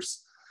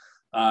years,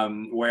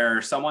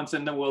 where someone's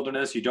in the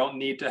wilderness. You don't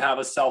need to have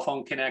a cell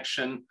phone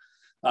connection.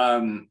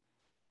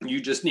 You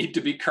just need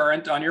to be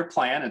current on your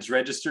plan. It's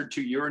registered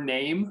to your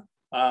name.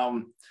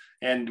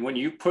 And when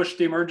you push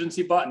the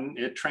emergency button,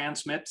 it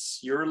transmits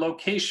your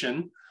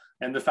location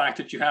and the fact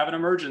that you have an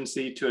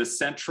emergency to a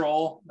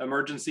central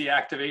emergency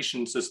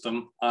activation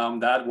system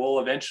that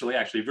will eventually,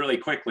 actually really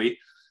quickly,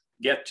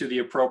 get to the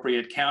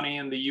appropriate county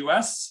in the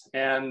US.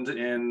 And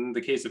in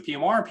the case of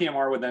PMR,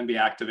 PMR would then be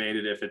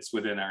activated if it's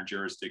within our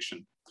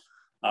jurisdiction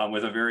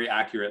with a very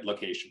accurate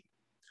location.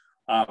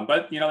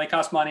 But they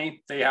cost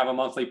money. They have a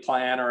monthly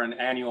plan or an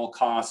annual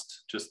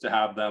cost just to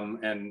have them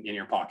in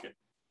your pocket.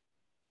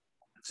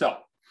 So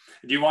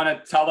do you want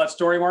to tell that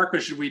story, Mark,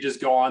 or should we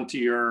just go on to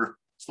your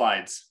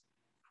slides?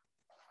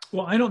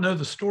 Well, I don't know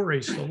the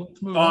story, so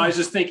let's move on. I was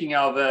just thinking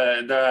of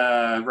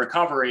the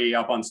recovery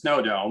up on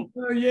Snow Dome.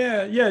 Oh,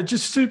 yeah,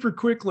 just super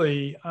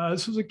quickly.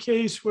 This was a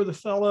case where the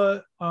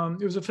fella,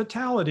 it was a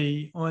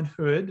fatality on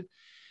Hood,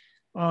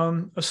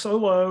 a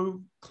solo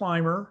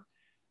climber,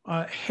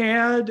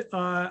 had,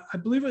 I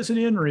believe it was an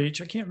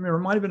inReach, I can't remember,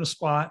 it might have been a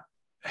Spot,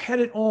 had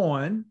it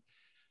on,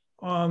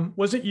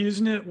 wasn't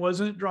using it,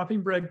 wasn't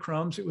dropping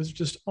breadcrumbs, it was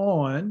just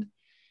on.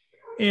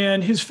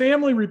 And his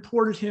family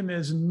reported him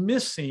as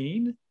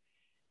missing.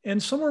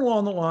 And somewhere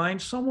along the line,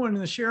 someone in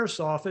the sheriff's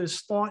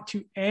office thought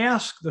to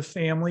ask the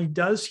family,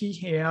 does he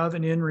have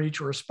an inReach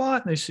or a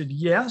Spot? And they said,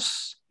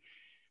 yes.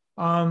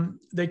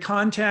 They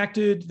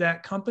contacted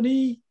that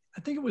company.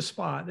 I think it was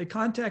Spot. They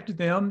contacted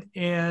them,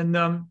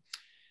 and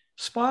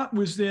Spot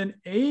was then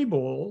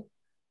able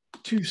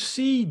to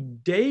see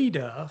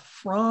data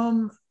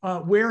from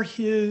where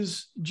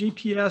his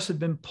GPS had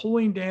been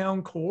pulling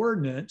down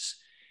coordinates,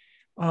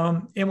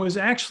 and was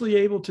actually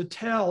able to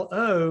tell,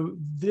 oh,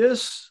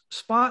 this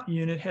Spot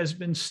unit has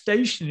been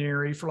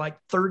stationary for like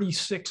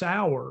 36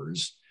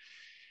 hours,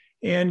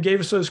 and gave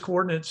us those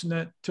coordinates, and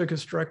that took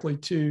us directly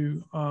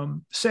to,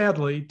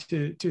 sadly,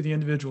 to the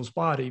individual's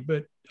body.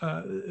 But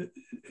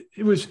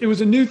it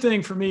was a new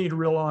thing for me to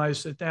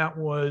realize that that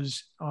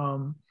was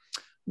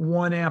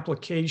one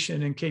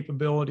application and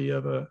capability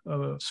of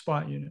a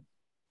Spot unit.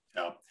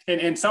 Yeah,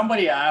 and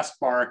somebody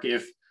asked Mark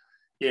if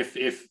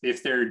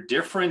there are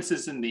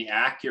differences in the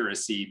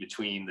accuracy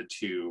between the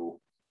two,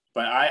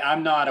 but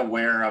I'm not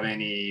aware of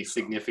any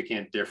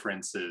significant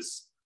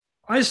differences.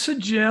 I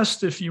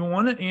suggest, if you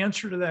want an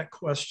answer to that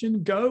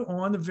question, go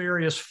on the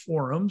various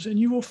forums and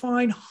you will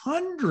find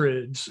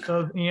hundreds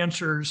of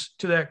answers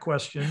to that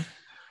question,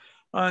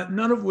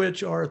 none of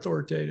which are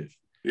authoritative.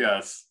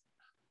 Yes.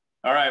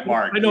 All right,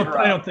 Mark. I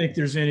don't think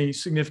there's any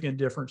significant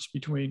difference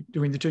between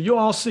the two. You'll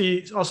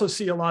also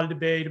see a lot of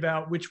debate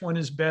about which one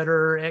is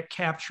better at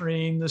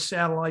capturing the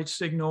satellite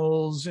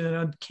signals in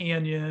a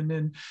canyon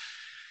and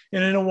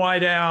in a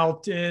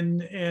whiteout.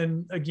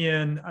 And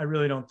again, I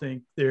really don't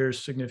think there's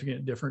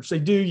significant difference. They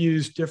do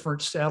use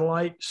different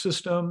satellite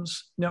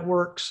systems,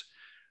 networks,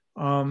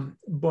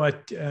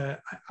 but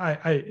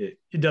it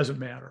doesn't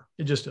matter.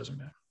 It just doesn't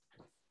matter.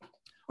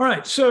 All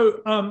right,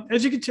 so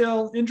as you can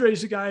tell, Indre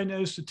is a guy who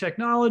knows the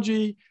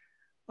technology.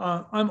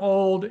 I'm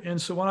old,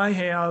 and so what I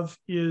have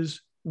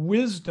is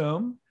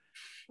wisdom.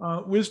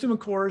 Wisdom, of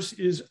course,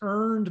 is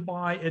earned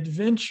by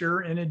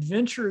adventure, and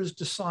adventure is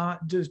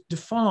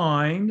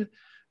defined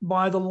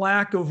by the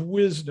lack of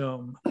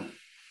wisdom.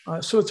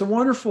 So it's a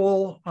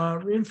wonderful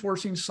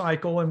reinforcing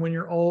cycle, and when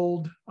you're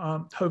old,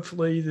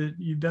 hopefully that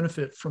you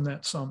benefit from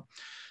that some.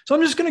 So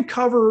I'm just going to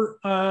cover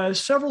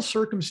several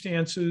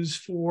circumstances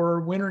for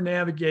winter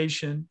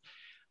navigation,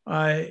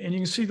 and you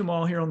can see them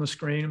all here on the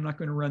screen. I'm not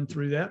going to run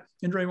through that.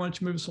 Indre, why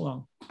don't you move us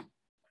along?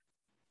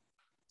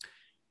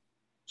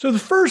 So the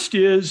first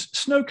is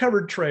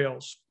snow-covered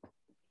trails.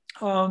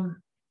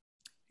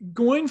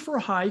 Going for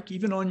a hike,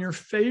 even on your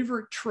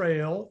favorite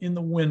trail in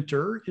the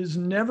winter, is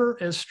never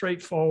as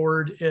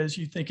straightforward as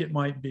you think it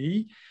might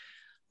be.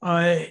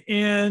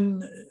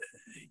 And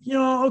you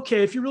know,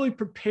 okay, if you're really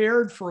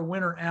prepared for a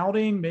winter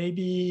outing,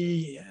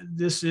 maybe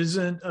this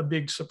isn't a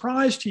big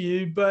surprise to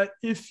you. But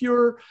if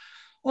you're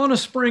on a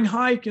spring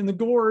hike in the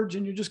gorge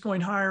and you're just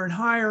going higher and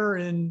higher,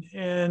 and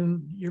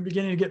you're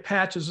beginning to get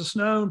patches of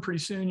snow, and pretty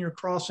soon you're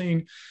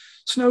crossing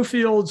snow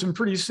fields, and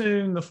pretty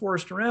soon the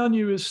forest around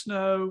you is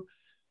snow,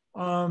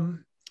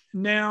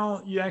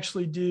 now you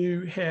actually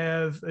do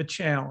have a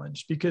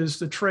challenge, because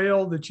the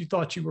trail that you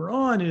thought you were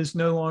on is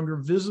no longer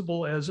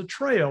visible as a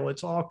trail.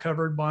 It's all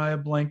covered by a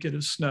blanket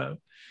of snow.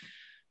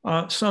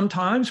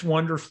 Sometimes,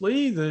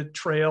 wonderfully, the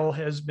trail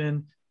has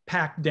been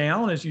packed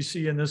down, as you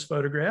see in this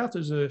photograph.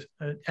 There's an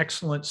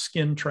excellent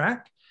skin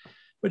track.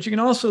 But you can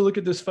also look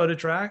at this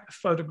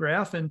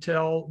photograph and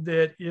tell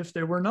that if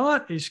there were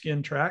not a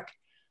skin track,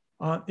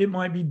 it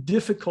might be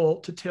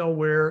difficult to tell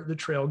where the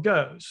trail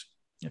goes.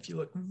 If you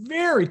look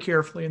very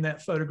carefully in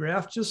that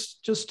photograph,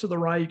 just to the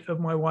right of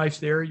my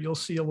wife there, you'll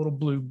see a little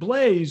blue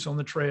blaze on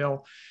the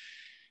trail.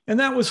 And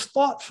that was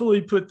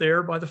thoughtfully put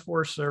there by the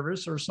Forest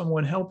Service or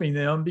someone helping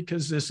them,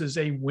 because this is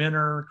a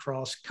winter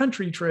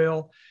cross-country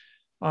trail,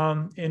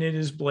 and it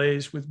is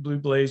blazed with blue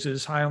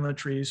blazes high on the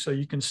trees, so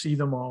you can see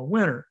them all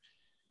winter.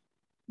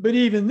 But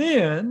even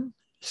then,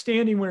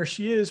 standing where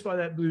she is by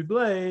that blue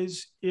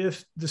blaze,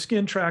 if the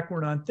skin track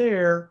were not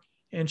there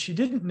and she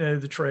didn't know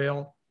the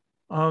trail,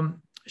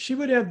 she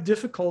would have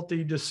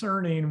difficulty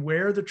discerning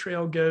where the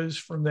trail goes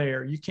from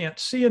there. You can't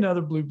see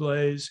another blue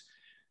blaze,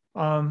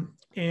 and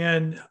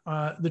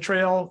the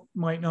trail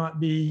might not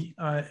be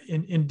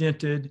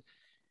indented.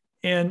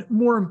 And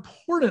more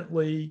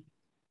importantly,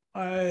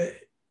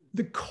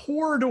 the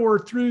corridor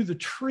through the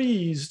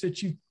trees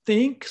that you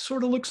think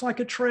sort of looks like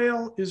a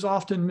trail is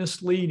often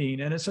misleading.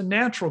 And it's a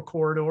natural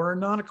corridor,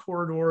 not a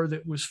corridor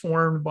that was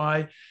formed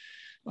by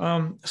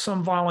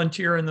some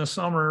volunteer in the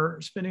summer,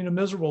 spending a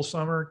miserable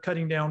summer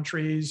cutting down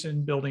trees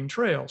and building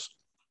trails.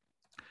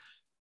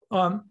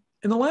 And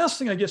the last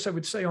thing I guess I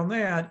would say on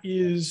that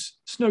is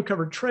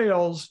snow-covered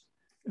trails.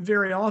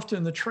 Very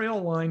often the trail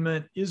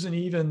alignment isn't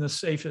even the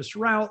safest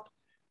route.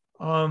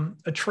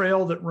 A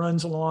trail that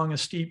runs along a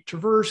steep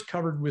traverse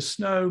covered with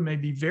snow may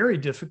be very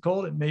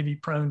difficult. It may be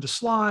prone to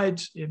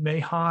slides. It may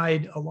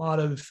hide a lot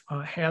of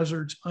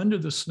hazards under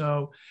the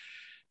snow.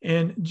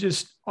 And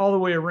just all the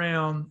way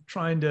around,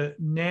 trying to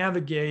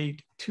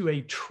navigate to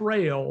a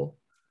trail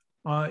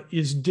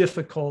is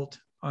difficult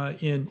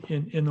in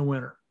the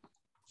winter.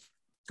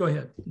 Go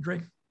ahead,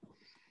 drink.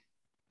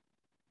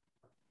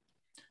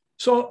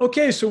 So,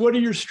 okay, so what are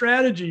your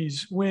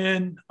strategies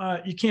when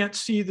you can't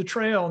see the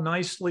trail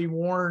nicely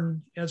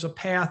worn as a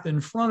path in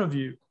front of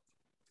you?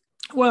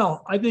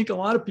 Well, I think a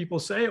lot of people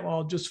say, well,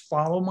 I'll just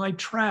follow my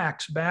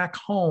tracks back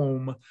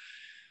home.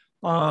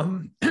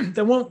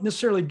 That won't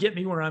necessarily get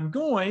me where I'm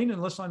going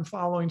unless I'm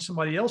following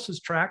somebody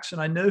else's tracks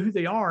and I know who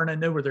they are and I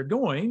know where they're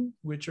going,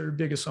 which are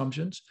big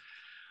assumptions.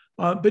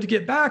 But to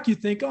get back, you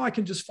think, oh, I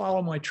can just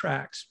follow my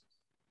tracks.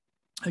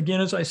 Again,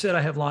 as I said,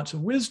 I have lots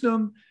of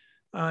wisdom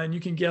and you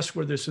can guess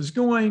where this is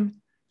going.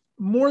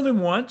 More than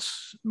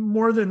once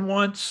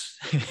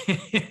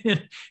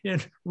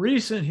in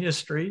recent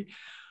history,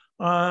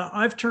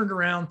 I've turned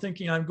around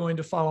thinking I'm going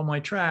to follow my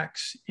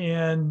tracks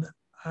and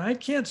I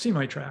can't see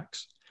my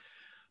tracks.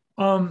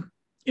 In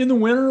the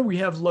winter, we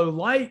have low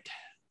light.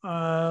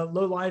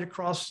 Low light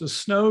across the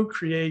snow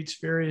creates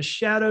various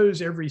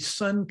shadows. Every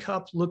sun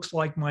cup looks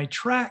like my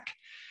track.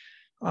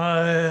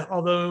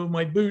 Although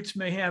my boots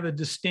may have a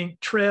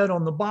distinct tread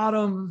on the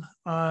bottom,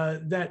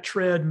 that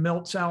tread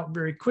melts out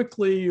very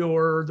quickly,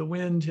 or the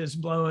wind has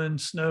blown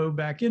snow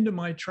back into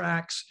my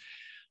tracks.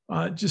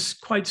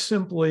 Just quite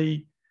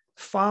simply,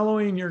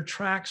 following your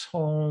tracks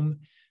home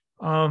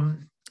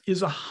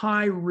is a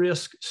high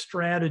risk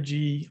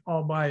strategy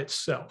all by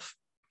itself.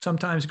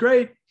 Sometimes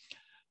great,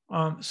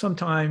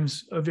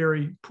 sometimes a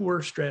very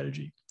poor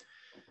strategy.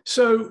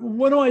 So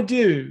what do I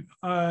do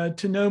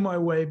to know my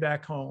way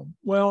back home?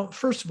 Well,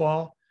 first of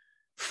all,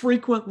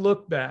 frequent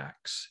look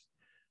backs.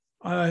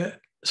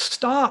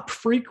 Stop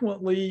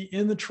frequently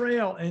in the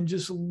trail and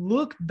just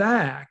look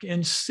back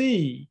and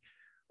see,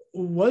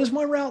 what does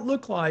my route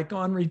look like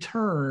on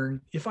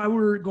return? If I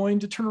were going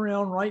to turn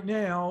around right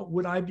now,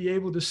 would I be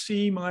able to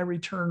see my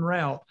return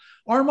route?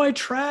 Are my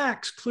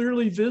tracks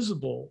clearly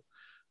visible?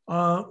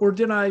 Or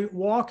did I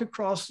walk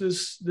across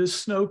this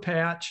snow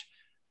patch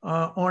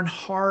on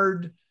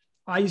hard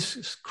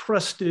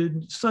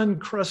ice-crusted,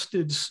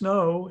 sun-crusted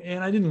snow,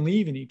 and I didn't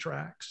leave any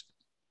tracks?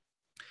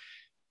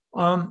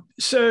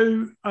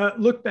 So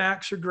look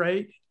backs are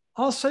great.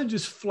 Also,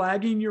 just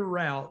flagging your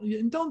route.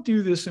 And don't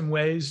do this in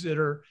ways that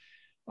are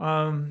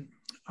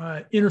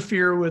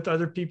interfere with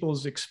other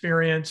people's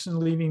experience and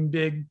leaving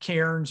big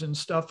cairns and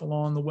stuff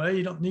along the way.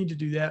 You don't need to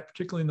do that,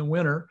 particularly in the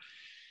winter.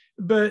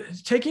 But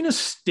taking a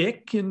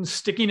stick and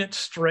sticking it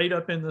straight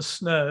up in the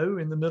snow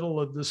in the middle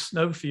of the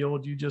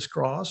snowfield you just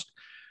crossed,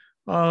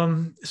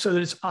 so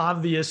that it's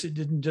obvious it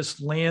didn't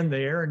just land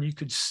there and you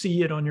could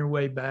see it on your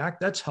way back,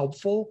 that's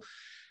helpful.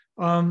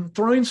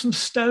 Throwing some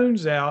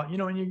stones out,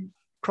 when you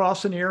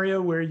cross an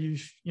area where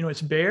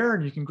it's bare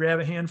and you can grab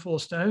a handful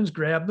of stones,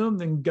 grab them,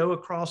 then go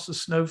across the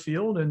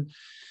snowfield and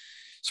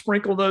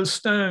sprinkle those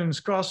stones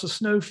across the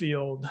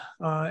snowfield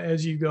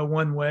as you go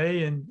one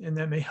way, and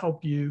that may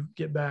help you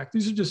get back.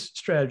 These are just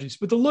strategies,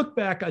 but the look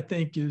back, I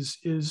think, is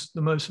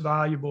the most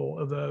valuable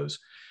of those.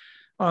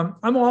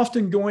 I'm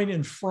often going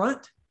in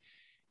front,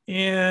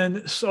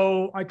 and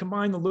so I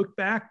combine the look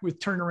back with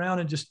turn around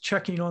and just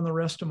checking on the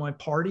rest of my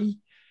party.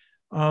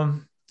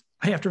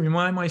 I have to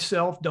remind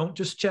myself, don't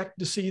just check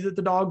to see that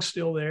the dog's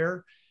still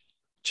there.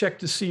 Check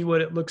to see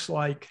what it looks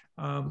like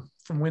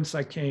from whence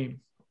I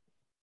came.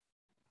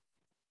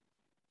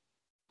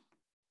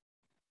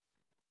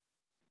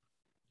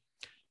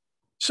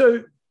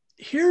 So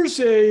here's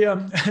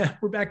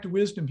we're back to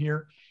wisdom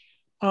here.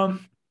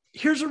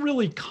 Here's a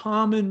really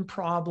common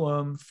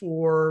problem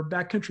for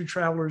backcountry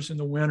travelers in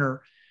the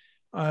winter.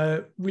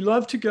 We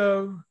love to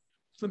go,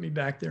 let me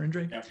back there and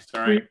drink. Yeah,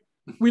 sorry.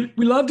 We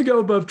love to go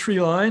above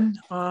tree line.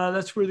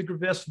 That's where the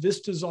best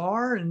vistas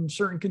are. In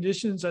certain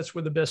conditions, that's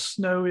where the best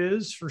snow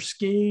is for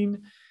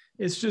skiing.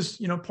 It's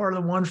just, part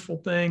of the wonderful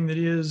thing that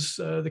is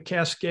the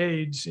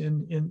Cascades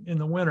in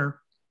the winter.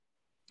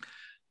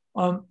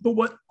 But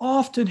what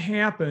often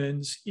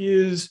happens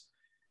is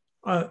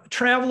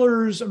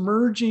travelers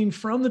emerging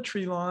from the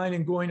tree line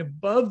and going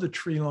above the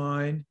tree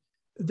line,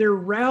 their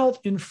route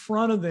in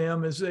front of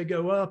them as they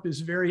go up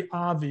is very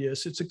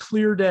obvious. It's a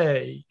clear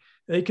day.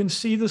 They can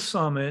see the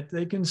summit.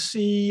 They can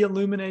see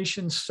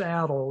Illumination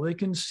Saddle. They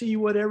can see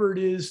whatever it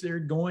is they're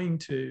going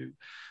to,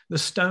 the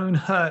stone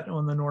hut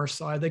on the north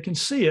side. They can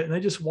see it and they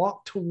just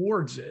walk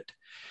towards it,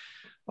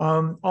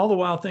 all the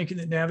while thinking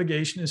that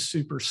navigation is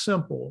super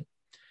simple.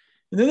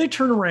 And then they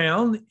turn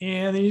around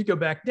and they need to go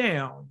back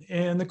down.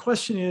 And the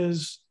question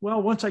is,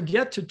 well, once I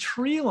get to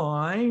tree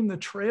line, the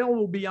trail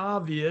will be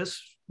obvious,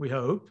 we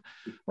hope,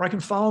 or I can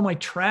follow my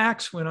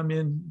tracks when I'm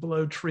in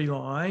below tree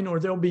line, or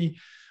there'll be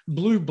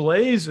blue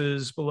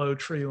blazes below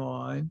tree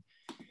line.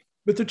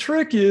 But the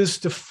trick is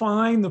to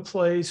find the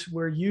place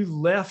where you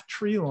left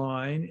tree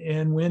line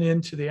and went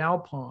into the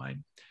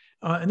alpine.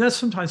 And that's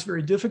sometimes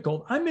very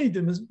difficult. I made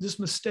this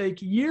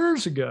mistake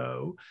years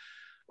ago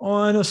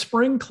on a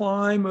spring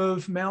climb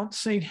of Mount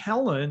St.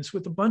 Helens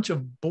with a bunch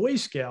of Boy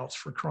Scouts,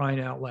 for crying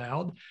out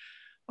loud.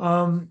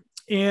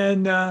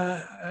 And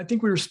I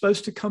think we were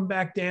supposed to come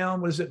back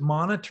down, was it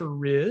Monitor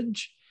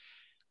Ridge?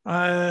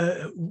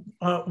 Worm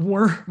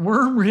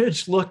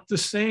Ridge looked the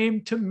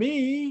same to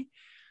me.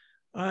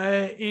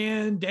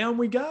 And down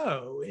we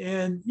go.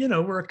 And,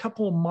 we're a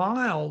couple of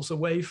miles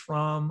away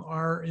from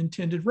our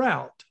intended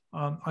route.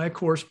 I, of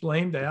course,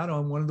 blamed that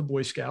on one of the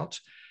Boy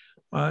Scouts,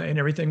 and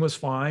everything was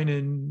fine.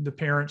 And the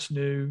parents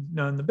knew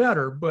none the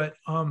better. But,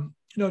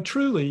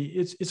 truly,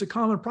 it's a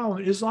common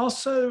problem. It is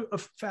also a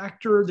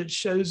factor that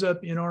shows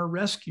up in our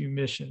rescue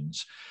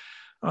missions.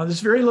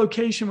 This very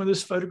location where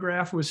this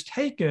photograph was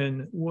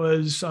taken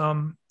was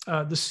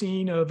the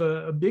scene of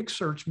a big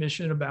search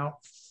mission about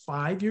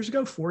 4 years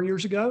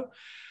ago,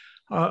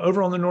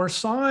 over on the north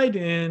side.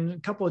 And a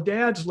couple of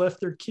dads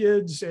left their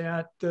kids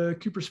at the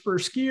Cooper Spur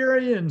ski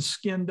area and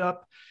skinned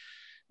up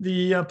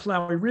the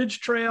Pulaui Ridge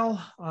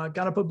Trail,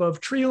 got up above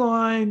tree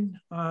line,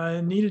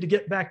 needed to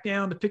get back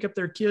down to pick up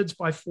their kids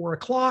by 4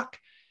 o'clock.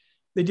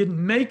 They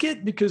didn't make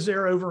it because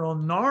they're over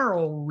on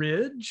Gnarl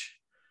Ridge,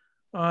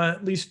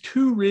 at least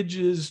 2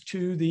 ridges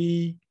to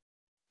the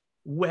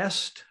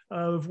west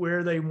of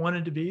where they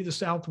wanted to be, the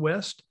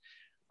southwest.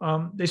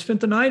 They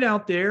spent the night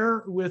out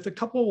there with a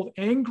couple of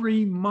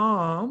angry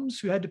moms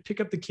who had to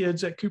pick up the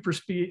kids at Cooper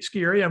Ski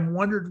Area and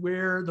wondered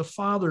where the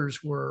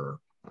fathers were.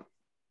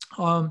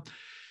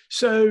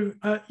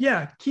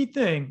 Key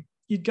thing,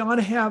 you got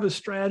to have a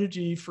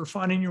strategy for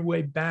finding your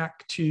way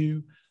back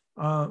to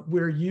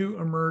where you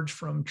emerge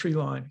from tree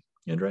line.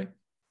 Andre?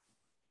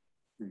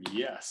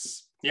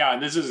 Yes. Yeah,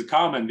 and this is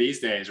common these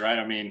days, right?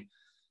 I mean,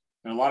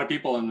 there are a lot of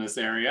people in this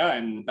area,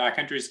 and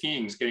backcountry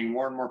skiing is getting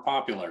more and more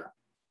popular.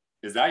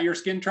 Is that your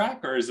skin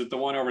track, or is it the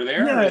one over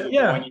there? Yeah, or is it the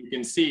one you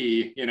can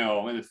see,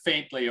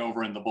 faintly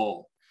over in the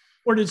bowl?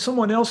 Or did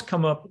someone else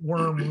come up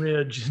Worm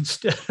Ridge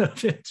instead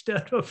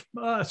of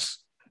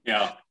us?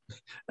 Yeah,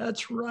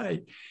 that's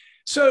right.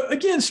 So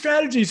again,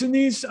 strategies, and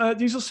these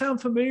will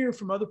sound familiar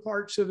from other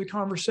parts of the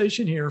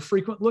conversation here.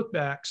 Frequent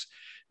lookbacks.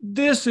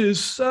 This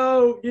is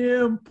so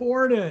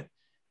important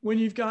when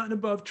you've gotten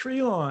above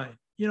tree line.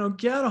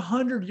 Get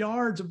 100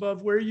 yards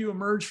above where you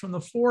emerge from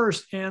the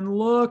forest and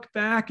look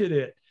back at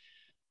it.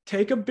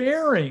 Take a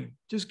bearing.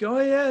 Just go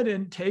ahead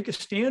and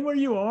stand where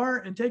you are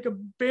and take a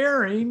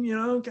bearing,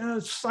 kind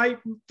of sight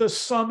the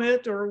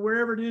summit or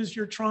wherever it is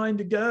you're trying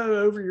to go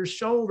over your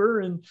shoulder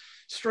and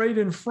straight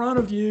in front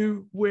of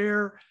you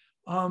where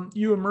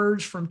you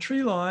emerge from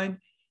tree line,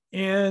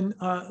 and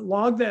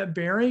log that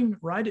bearing,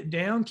 write it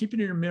down, keep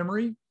it in your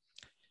memory.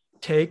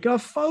 Take a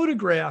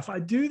photograph. I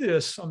do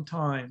this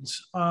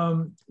sometimes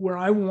where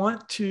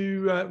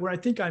where I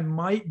think I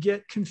might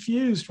get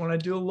confused when I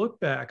do a look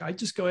back. I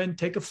just go ahead and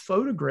take a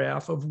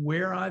photograph of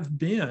where I've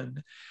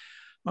been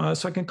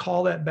so I can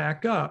call that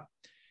back up.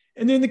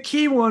 And then the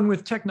key one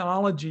with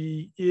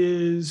technology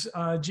is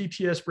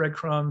GPS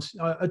breadcrumbs,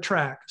 a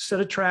track. Set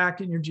a track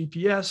in your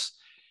GPS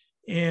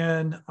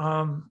and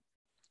on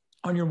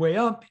your way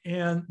up,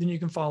 and then you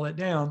can follow it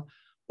down.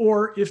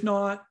 Or if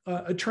not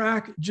a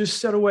track, just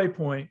set a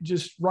waypoint,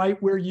 just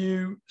right where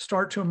you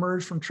start to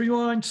emerge from tree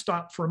line,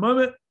 stop for a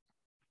moment,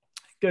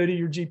 go to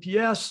your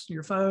GPS,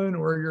 your phone,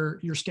 or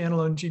your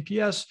standalone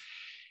GPS,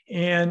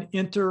 and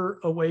enter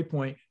a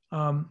waypoint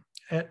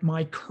at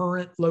my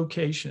current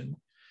location.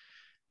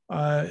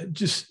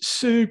 Just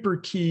super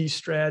key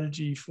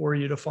strategy for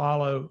you to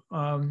follow.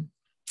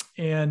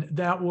 And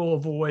that will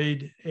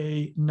avoid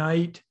a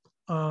night,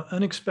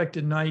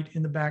 unexpected night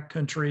in the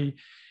backcountry,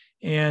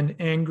 and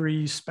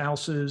angry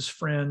spouses,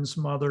 friends,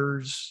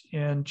 mothers,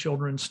 and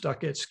children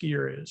stuck at ski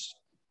areas.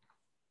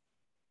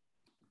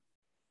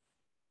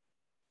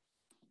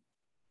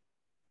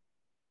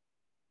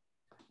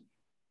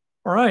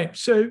 All right,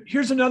 so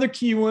here's another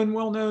key one,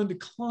 well known to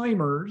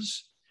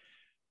climbers,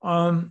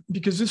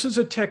 because this is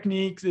a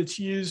technique that's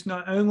used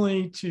not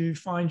only to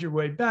find your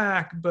way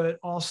back, but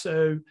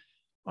also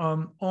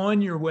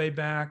on your way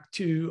back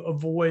to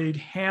avoid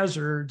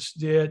hazards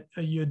that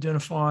you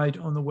identified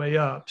on the way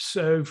up.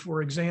 So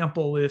for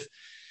example, if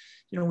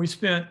we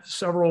spent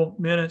several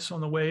minutes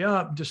on the way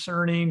up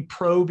discerning,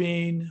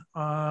 probing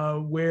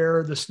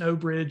where the snow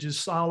bridge is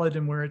solid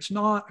and where it's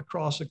not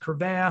across a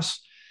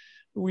crevasse,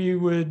 we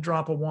would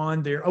drop a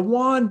wand there. A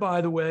wand,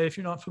 by the way, if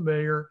you're not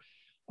familiar,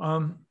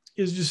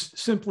 is just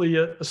simply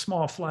a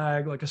small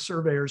flag, like a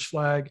surveyor's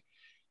flag.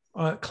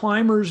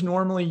 Climbers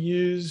normally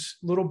use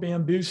little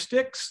bamboo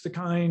sticks, the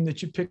kind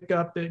that you pick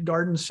up at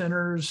garden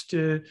centers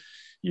to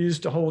use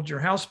to hold your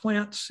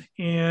houseplants.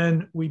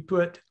 And we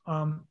put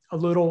a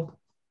little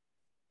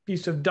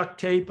piece of duct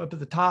tape up at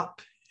the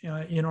top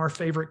in our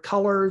favorite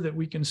color that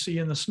we can see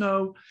in the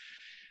snow.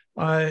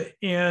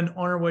 And on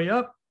our way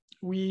up,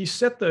 we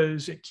set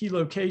those at key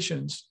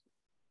locations.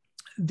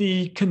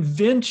 The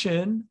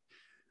convention,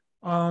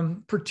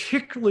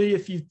 particularly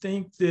if you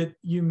think that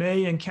you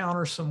may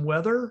encounter some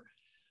weather,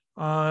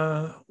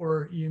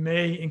 or you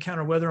may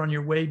encounter weather on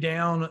your way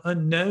down,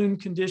 unknown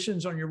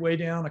conditions on your way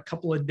down a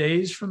couple of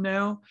days from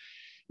now,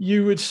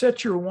 you would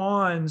set your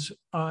wands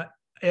at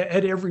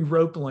every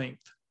rope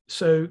length.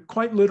 So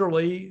quite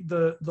literally,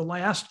 the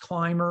last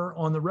climber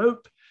on the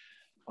rope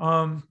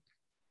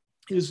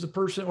is the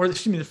person, or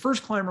excuse me, the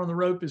first climber on the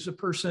rope is the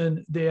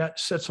person that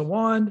sets a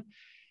wand.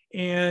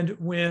 And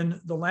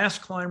when the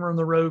last climber on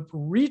the rope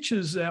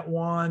reaches that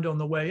wand on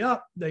the way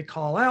up, they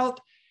call out,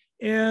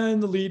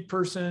 and the lead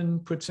person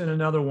puts in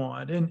another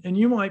wand. And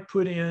you might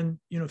put in,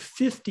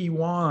 50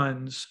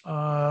 wands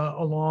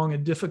along a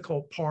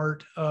difficult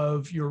part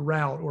of your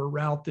route, or a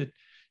route that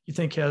you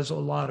think has a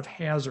lot of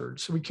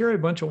hazards. So we carry a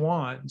bunch of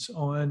wands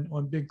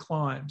on big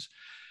climbs.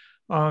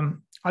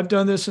 I've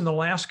done this in the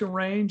Alaska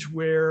range,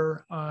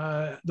 where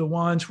the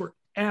wands were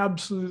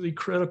absolutely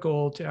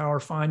critical to our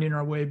finding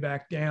our way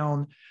back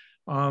down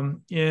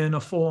in a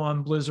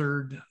full-on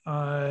blizzard,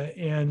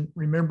 and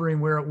remembering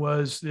where it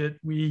was that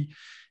we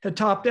had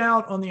topped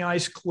out on the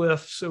ice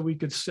cliff so we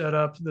could set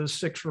up the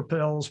 6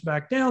 rappels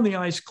back down the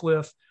ice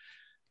cliff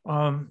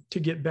to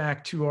get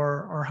back to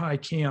our high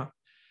camp.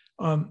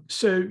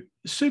 So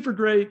super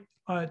great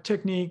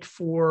technique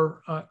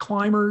for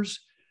climbers.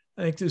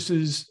 I think this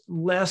is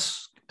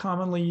less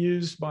commonly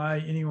used by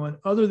anyone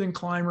other than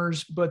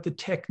climbers, but the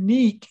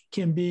technique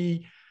can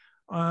be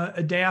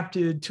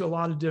adapted to a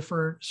lot of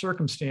different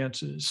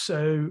circumstances.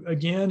 So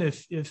again,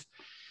 if you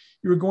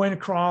were going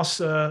across,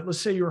 let's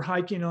say you were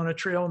hiking on a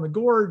trail in the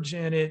gorge,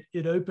 and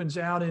it opens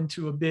out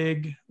into a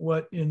big,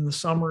 what in the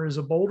summer is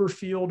a boulder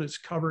field, it's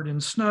covered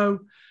in snow.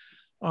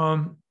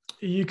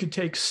 You could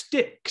take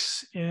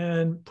sticks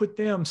and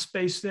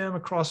space them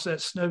across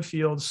that snow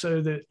field,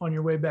 so that on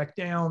your way back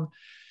down,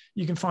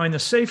 you can find the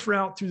safe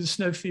route through the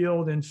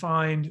snowfield and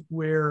find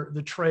where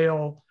the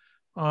trail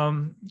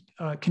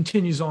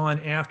continues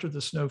on after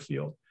the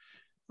snowfield.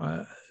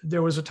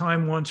 There was a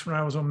time once when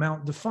I was on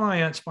Mount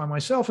Defiance by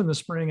myself in the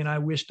spring, and I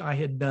wished I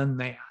had done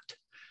that.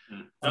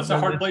 That's a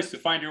hard place to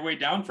find your way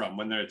down from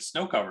when it's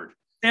snow covered.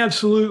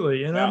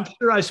 Absolutely. And yeah. I'm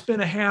sure I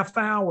spent a half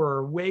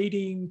hour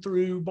wading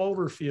through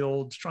boulder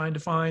fields trying to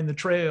find the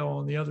trail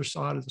on the other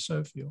side of the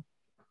snowfield.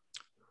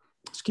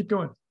 Let's keep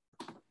going.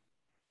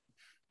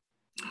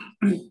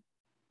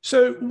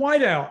 So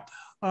whiteout.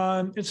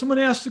 And someone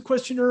asked the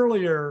question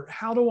earlier,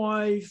 how do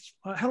I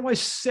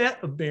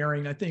set a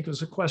bearing? I think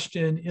was a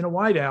question in a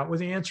whiteout, where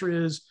the answer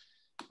is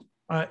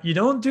you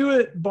don't do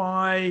it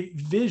by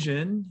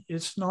vision.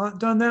 It's not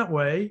done that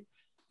way,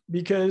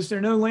 because there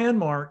are no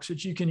landmarks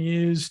that you can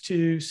use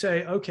to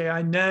say, okay,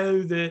 I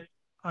know that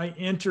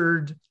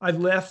I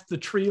left the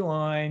tree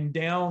line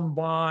down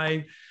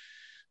by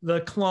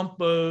the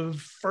clump of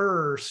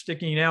fir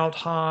sticking out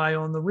high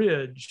on the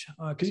ridge,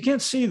 because you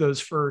can't see those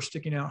fir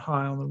sticking out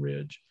high on the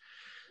ridge.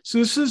 So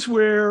this is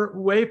where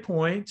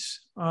waypoints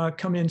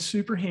come in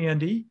super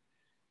handy,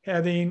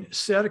 having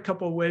set a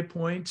couple of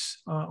waypoints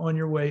on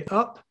your way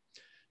up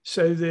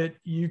so that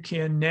you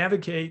can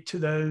navigate to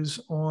those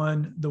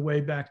on the way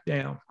back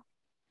down.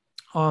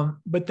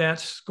 But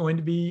that's going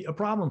to be a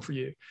problem for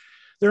you.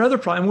 There are other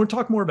problems, and we'll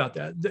talk more about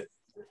that. The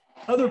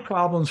other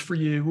problems for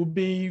you will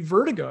be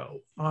vertigo,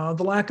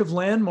 the lack of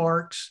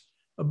landmarks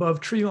above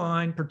tree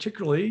line,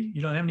 particularly.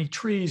 You don't have any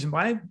trees. And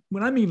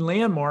when I mean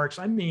landmarks,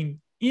 I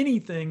mean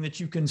anything that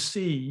you can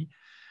see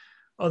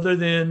other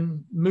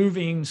than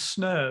moving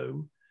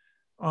snow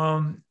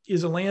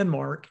is a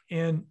landmark.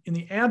 And in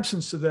the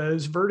absence of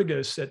those,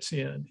 vertigo sets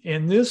in.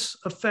 And this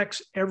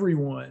affects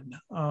everyone.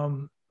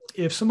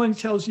 If somebody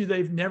tells you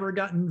they've never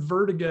gotten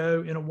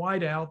vertigo in a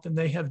whiteout, then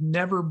they have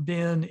never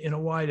been in a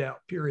whiteout,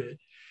 period.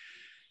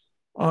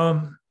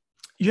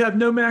 You have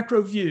no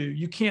macro view.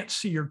 You can't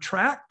see your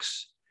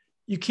tracks.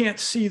 You can't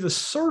see the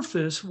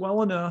surface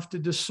well enough to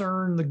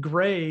discern the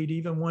grade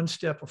even one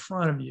step in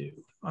front of you.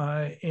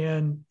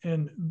 And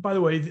by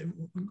the way,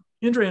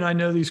 Indra and I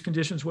know these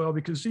conditions well,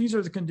 because these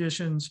are the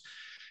conditions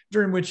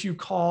during which you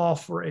call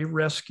for a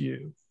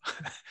rescue.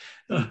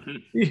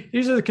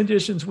 These are the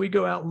conditions we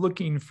go out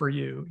looking for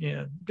you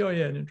in. Go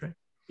ahead, Indra.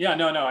 Yeah,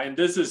 no. And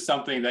this is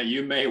something that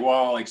you may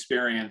well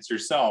experience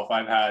yourself.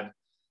 I've had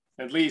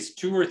at least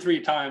 2 or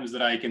 3 times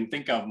that I can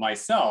think of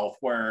myself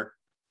where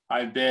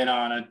I've been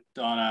on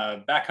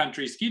a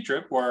backcountry ski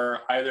trip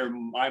where either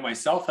I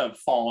myself have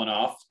fallen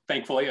off,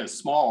 thankfully a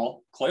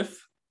small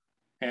cliff,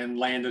 and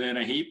landed in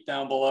a heap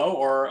down below,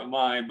 or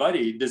my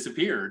buddy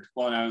disappeared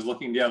when I was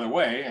looking the other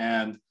way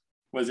and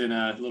was in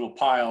a little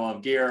pile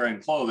of gear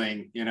and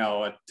clothing,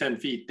 at 10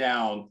 feet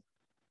down,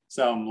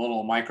 some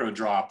little micro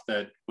drop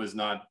that was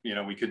not,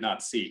 we could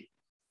not see.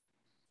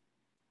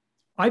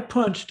 I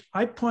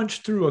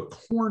punched through a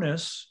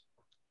cornice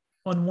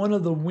on one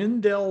of the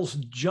Wendell's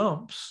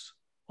jumps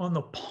on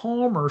the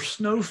Palmer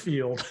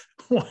snowfield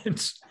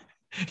once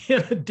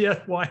in a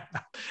dead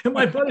whiteout. And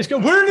my buddies go,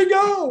 "Where'd he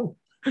go?"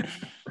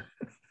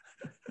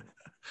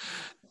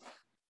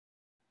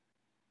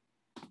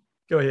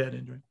 Go ahead,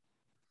 Indra.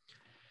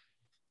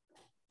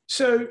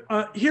 So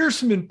here's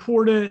some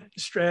important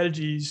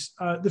strategies.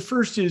 The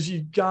first is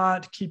you've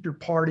got to keep your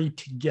party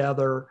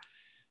together.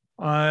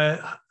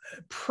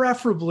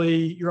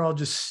 Preferably, you're all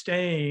just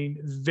staying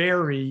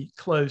very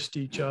close to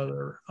each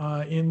other.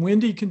 In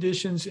windy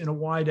conditions in a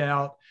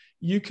whiteout,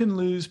 you can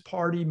lose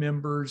party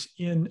members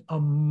in a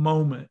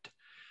moment.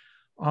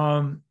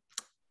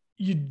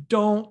 you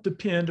don't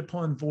depend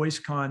upon voice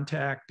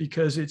contact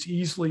because it's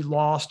easily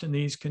lost in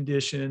these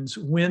conditions.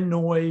 Wind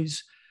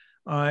noise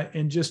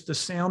and just the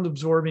sound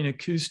absorbing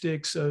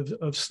acoustics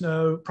of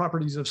snow,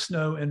 properties of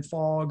snow and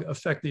fog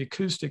affect the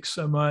acoustics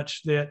so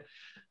much that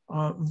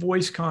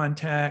voice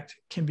contact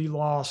can be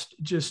lost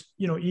just,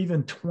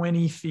 even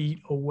 20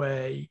 feet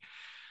away.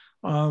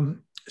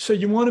 So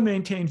you want to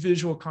maintain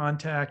visual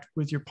contact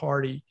with your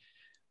party.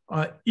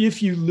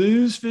 If you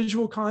lose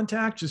visual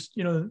contact, just,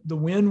 the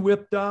wind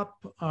whipped up,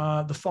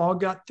 the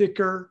fog got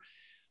thicker,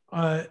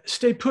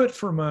 stay put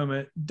for a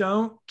moment.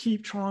 Don't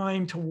keep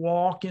trying to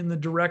walk in the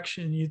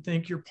direction you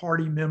think your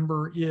party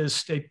member is.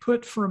 Stay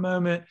put for a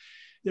moment.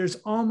 There's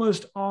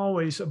almost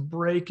always a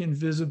break in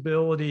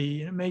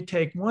visibility. It may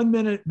take 1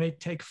 minute, it may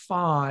take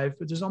 5,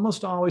 but there's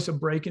almost always a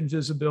break in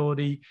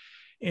visibility.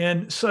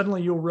 And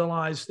suddenly you'll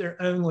realize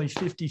they're only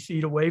 50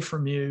 feet away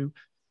from you,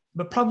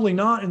 but probably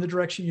not in the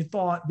direction you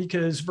thought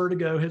because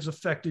vertigo has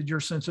affected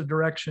your sense of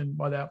direction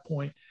by that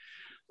point.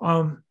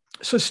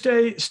 So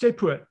stay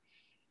put.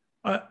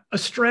 A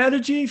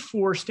strategy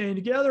for staying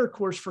together, of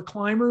course, for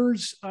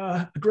climbers,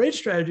 a great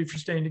strategy for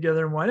staying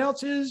together in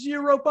whiteouts is you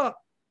rope up.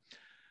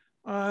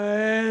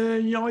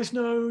 You always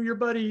know your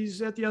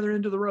buddies at the other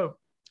end of the rope.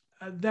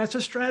 That's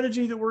a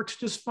strategy that works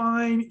just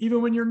fine,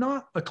 even when you're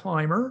not a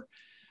climber.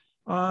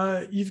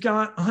 You've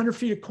got 100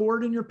 feet of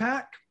cord in your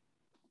pack.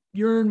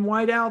 You're in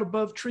whiteout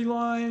above tree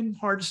line,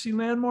 hard to see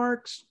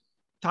landmarks.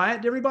 Tie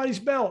it to everybody's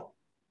belt.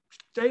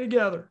 Stay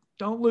together.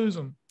 Don't lose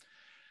them.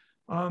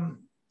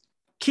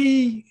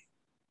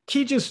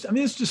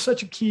 It's just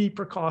such a key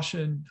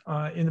precaution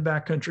in the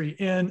backcountry.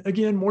 And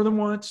again, more than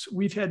once,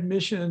 we've had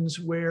missions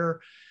where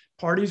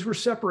parties were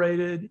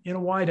separated in a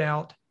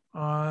whiteout.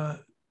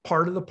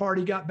 Part of the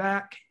party got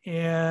back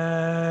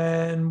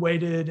and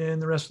waited,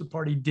 and the rest of the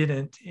party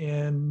didn't,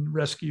 and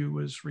rescue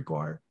was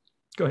required.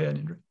 Go ahead,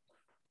 Indra.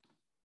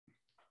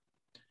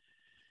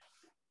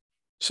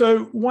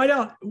 So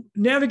whiteout,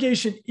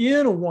 navigation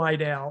in a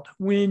whiteout,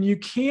 when you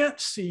can't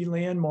see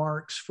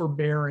landmarks for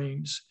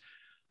bearings,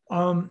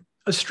 a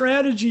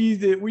strategy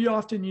that we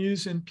often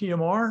use in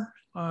PMR,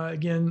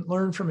 again,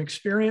 learn from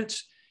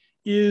experience,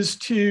 is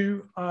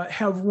to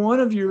have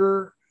one of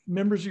your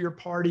members of your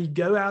party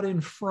go out in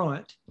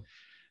front,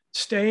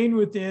 staying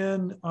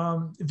within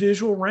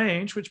visual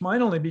range, which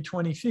might only be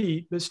 20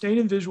 feet, but staying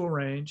in visual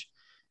range,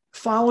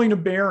 following a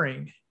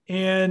bearing.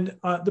 And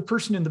the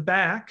person in the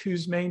back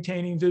who's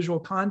maintaining visual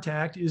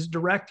contact is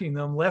directing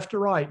them left to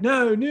right.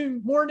 No,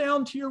 more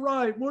down to your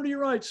right, more to your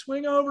right,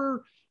 swing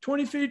over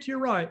 20 feet to your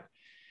right.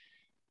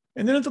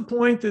 And then at the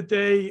point that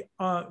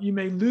you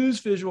may lose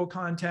visual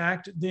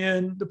contact,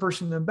 then the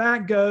person in the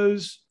back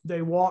goes,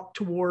 they walk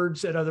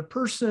towards that other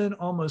person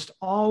almost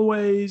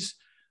always.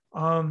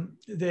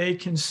 They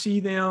can see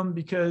them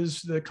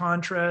because the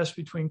contrast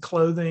between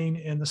clothing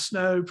and the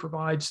snow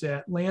provides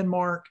that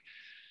landmark.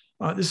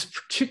 This is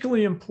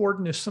particularly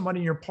important if somebody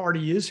in your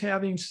party is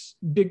having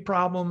big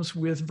problems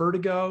with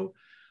vertigo.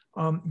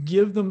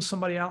 Give them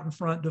somebody out in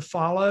front to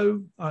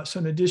follow. So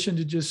in addition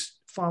to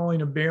just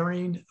following a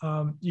bearing,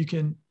 you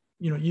can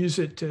use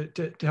it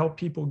to help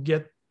people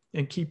get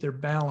and keep their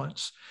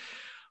balance.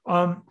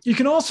 You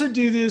can also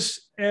do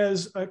this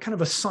as a kind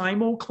of a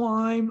simul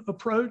climb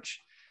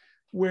approach,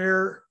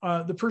 where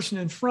the person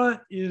in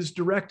front is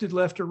directed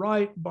left or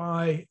right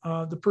by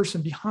the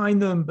person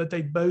behind them, but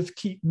they both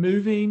keep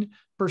moving,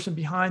 person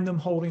behind them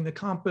holding the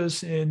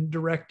compass and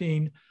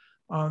directing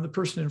the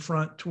person in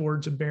front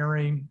towards a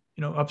bearing,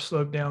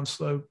 upslope,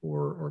 downslope,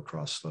 or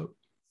cross slope.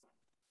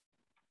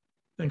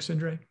 Thanks,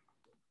 Andre.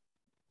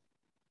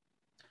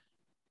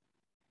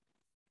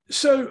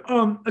 So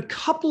a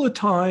couple of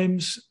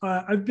times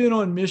I've been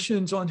on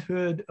missions on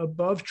Hood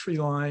above tree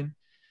line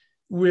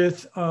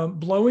with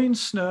blowing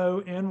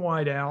snow and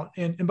whiteout.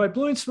 And by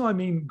blowing snow, I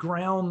mean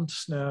ground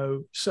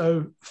snow.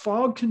 So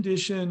fog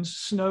conditions,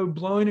 snow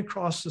blowing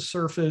across the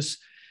surface,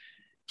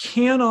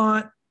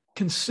 cannot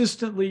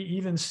consistently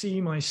even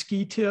see my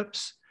ski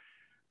tips.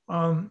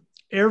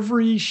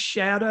 Every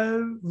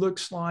shadow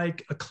looks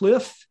like a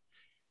cliff.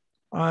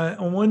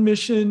 On one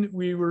mission,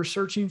 we were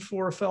searching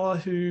for a fellow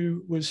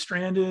who was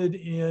stranded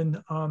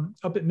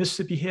up at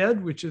Mississippi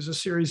Head, which is a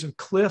series of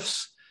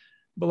cliffs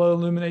below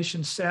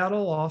Illumination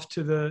Saddle off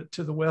to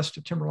the west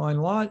of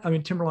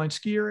Timberline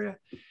ski area.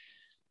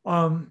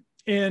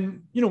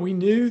 And we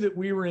knew that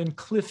we were in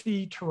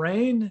cliffy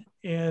terrain,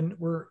 and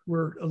we're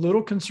a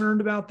little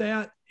concerned about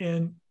that.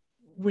 And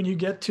when you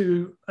get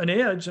to an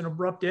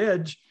abrupt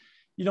edge,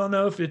 you don't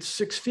know if it's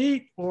 6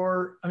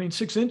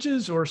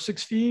 inches or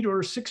 6 feet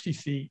or 60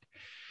 feet.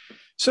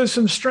 So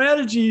some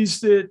strategies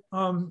that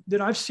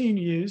I've seen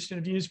used and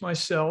have used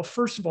myself.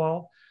 First of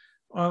all,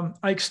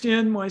 I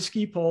extend my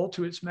ski pole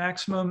to its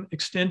maximum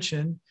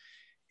extension,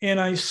 and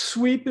I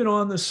sweep it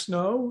on the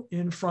snow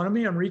in front of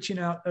me. I'm reaching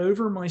out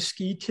over my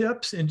ski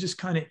tips and just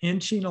kind of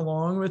inching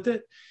along with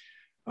it.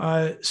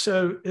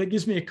 So it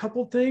gives me a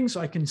couple things.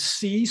 I can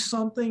see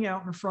something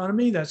out in front of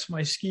me. That's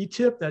my ski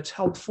tip. That's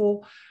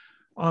helpful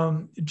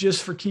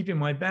just for keeping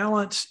my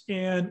balance.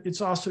 And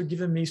it's also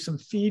given me some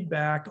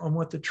feedback on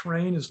what the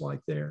terrain is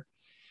like there.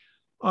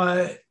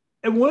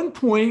 At one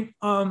point,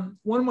 one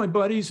of my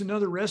buddies,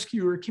 another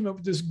rescuer, came up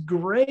with this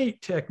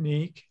great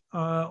technique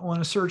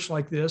on a search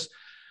like this.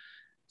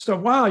 So,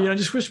 wow, I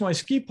just wish my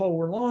ski pole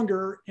were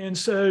longer. And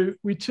so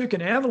we took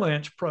an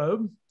avalanche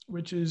probe,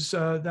 which is,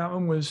 that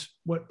one was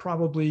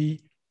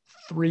probably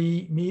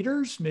 3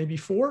 meters, maybe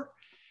 4,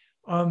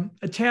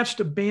 attached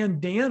a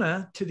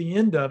bandana to the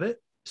end of it.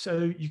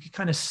 So you could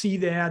kind of see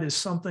that as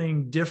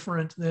something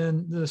different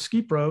than the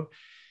ski probe.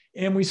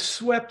 And we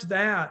swept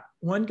that.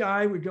 One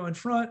guy would go in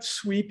front,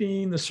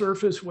 sweeping the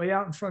surface way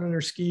out in front of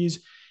their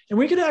skis. And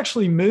we could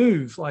actually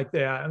move like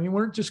that. I mean, we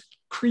weren't just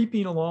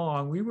creeping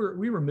along. We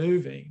were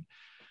moving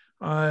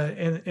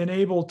and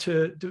able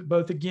to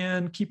both,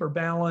 again, keep our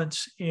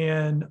balance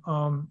and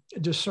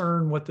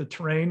discern what the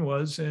terrain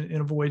was and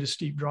avoid a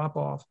steep drop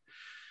off.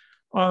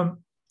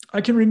 I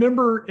can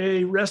remember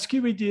a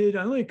rescue we did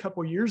only a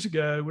couple of years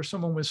ago where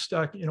someone was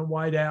stuck in a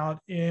whiteout,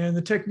 and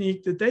the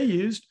technique that they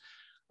used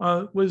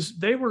was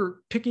they were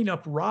picking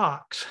up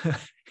rocks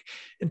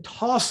and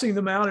tossing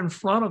them out in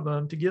front of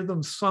them to give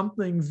them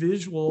something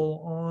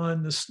visual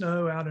on the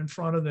snow out in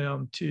front of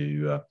them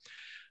to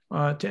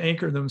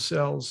anchor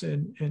themselves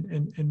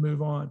and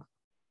move on.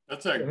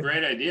 That's a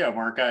great idea,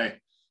 Mark.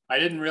 I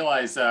didn't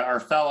realize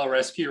our fellow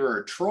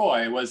rescuer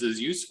Troy was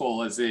as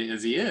useful as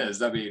he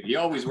is. I mean, he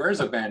always wears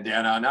a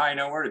bandana. Now I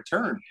know where to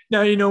turn.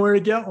 Now you know where to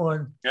get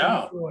one.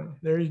 Yeah.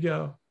 There you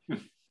go.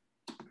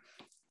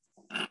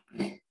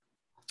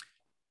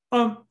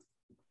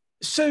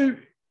 So,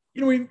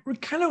 we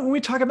kind of, when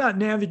we talk about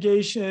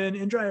navigation,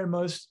 Indra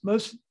are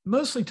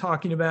mostly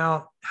talking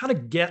about how to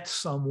get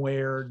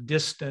somewhere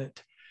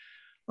distant,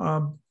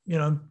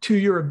 to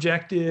your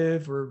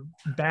objective or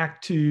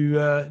back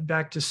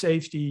to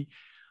safety.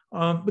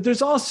 But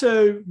there's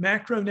also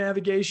macro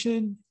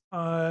navigation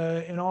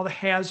and all the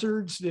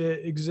hazards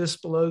that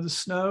exist below the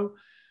snow.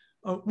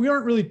 We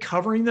aren't really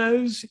covering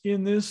those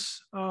in this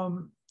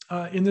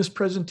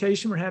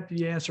presentation. We're happy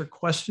to answer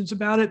questions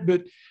about it,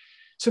 but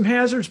some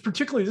hazards,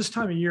 particularly this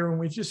time of year when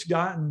we've just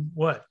gotten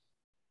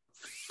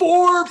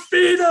 4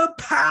 feet of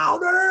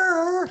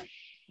powder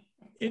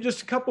in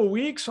just a couple of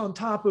weeks on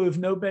top of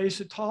no base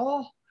at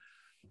all,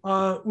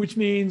 which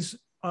means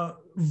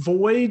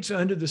voids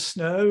under the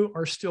snow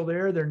are still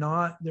there. They're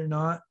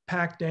not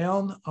packed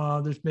down.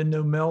 There's been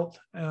no melt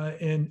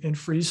and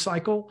freeze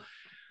cycle.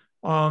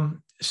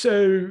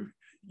 So,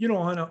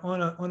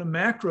 on a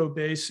macro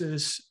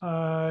basis,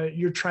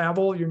 your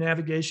travel, your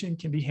navigation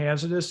can be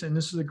hazardous. And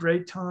this is a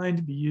great time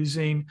to be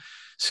using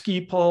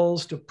ski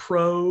poles to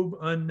probe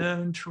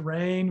unknown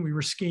terrain. We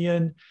were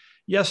skiing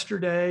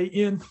yesterday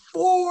in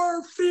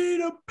 4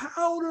 feet of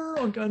powder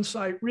on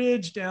Gunsight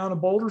Ridge down a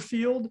boulder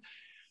field.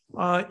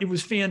 It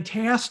was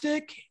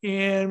fantastic,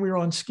 and we were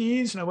on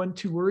skis, and I wasn't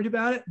too worried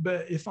about it.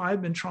 But if I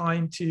had been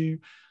trying to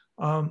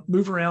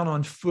move around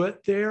on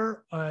foot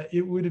there,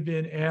 it would have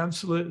been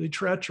absolutely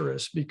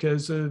treacherous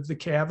because of the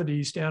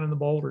cavities down in the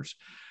boulders.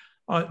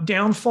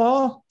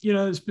 Downfall,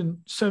 there's been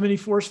so many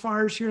forest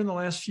fires here in the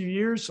last few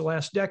years, the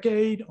last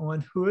decade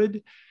on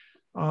Hood.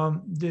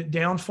 The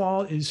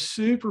downfall is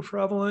super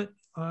prevalent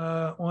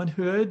on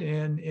Hood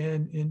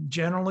and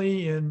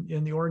generally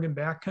in the Oregon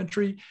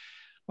backcountry.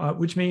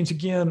 Which means,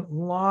 again,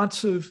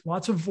 lots of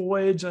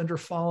voids under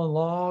fallen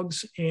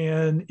logs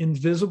and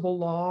invisible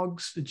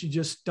logs that you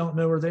just don't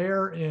know are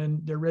there,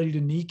 and they're ready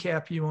to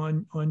kneecap you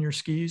on your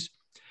skis.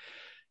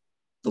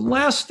 The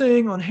last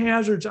thing on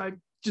hazards, I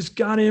just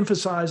got to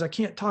emphasize, I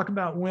can't talk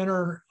about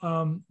winter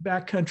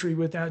backcountry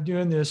without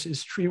doing this,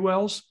 is tree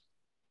wells.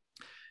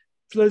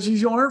 For those of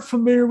you who aren't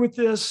familiar with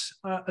this,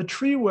 a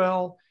tree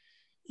well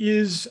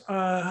is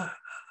a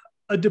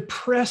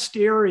depressed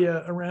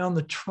area around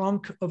the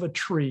trunk of a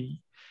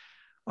tree.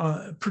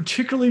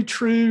 Particularly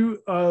true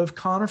of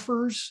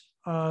conifers,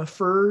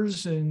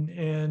 firs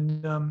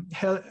and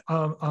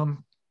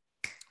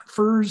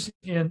firs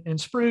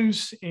and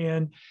spruce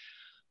and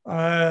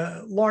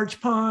large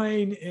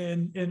pine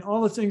and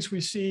all the things we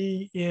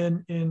see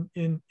in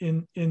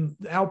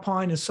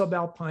alpine and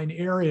subalpine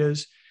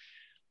areas.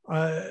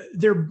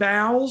 Their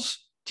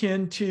boughs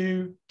tend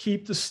to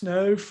keep the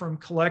snow from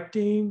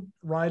collecting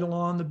right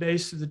along the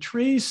base of the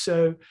tree.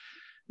 So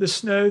the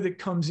snow that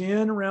comes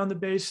in around the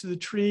base of the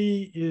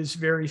tree is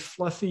very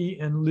fluffy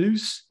and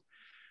loose.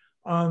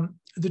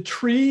 The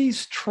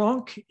tree's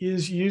trunk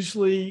is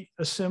usually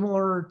a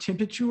similar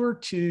temperature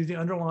to the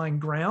underlying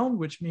ground,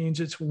 which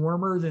means it's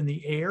warmer than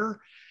the air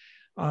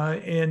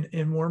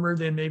and warmer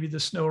than maybe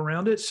the snow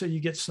around it. So you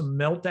get some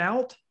melt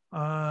out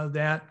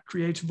that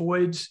creates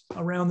voids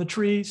around the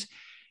trees.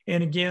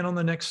 And again, on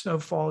the next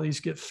snowfall, these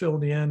get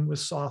filled in with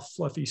soft,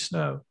 fluffy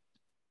snow.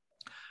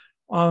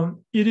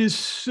 It is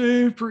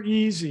super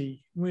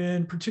easy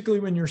particularly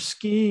when you're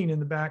skiing in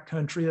the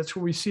backcountry, that's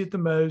where we see it the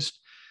most.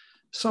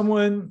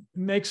 Someone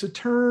makes a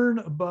turn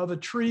above a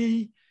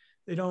tree.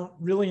 They don't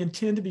really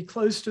intend to be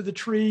close to the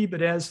tree,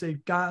 but as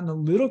they've gotten a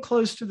little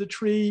close to the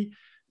tree,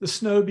 the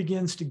snow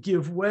begins to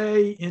give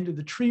way into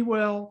the tree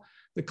well.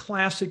 The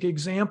classic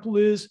example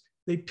is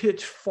they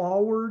pitch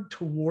forward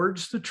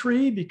towards the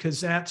tree because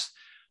that's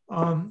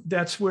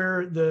That's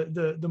where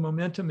the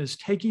momentum is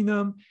taking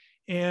them.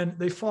 And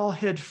they fall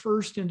head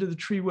first into the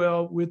tree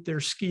well with their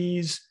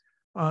skis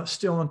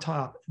still on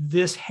top.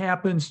 This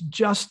happens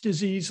just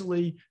as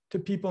easily to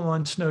people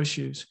on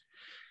snowshoes.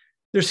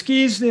 Their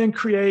skis then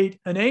create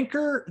an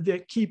anchor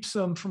that keeps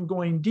them from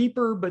going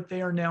deeper, but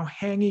they are now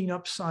hanging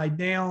upside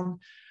down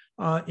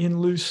in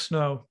loose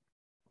snow.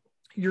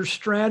 Your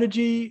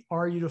strategy,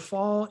 are you to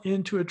fall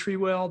into a tree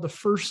well? The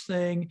first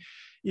thing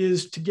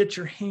is to get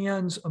your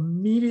hands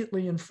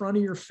immediately in front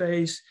of your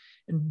face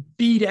and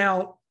beat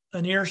out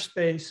an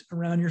airspace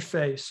around your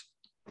face.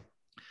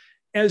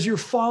 As you're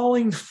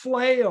falling,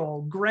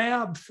 flail,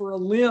 grab for a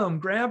limb,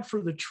 grab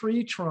for the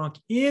tree trunk,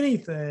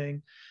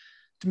 anything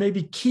to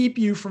maybe keep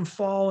you from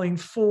falling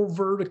full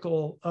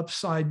vertical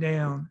upside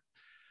down.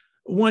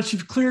 Once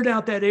you've cleared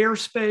out that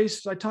airspace,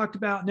 as I talked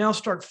about, now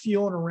start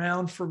feeling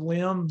around for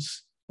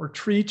limbs or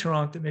tree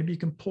trunk that maybe you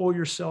can pull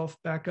yourself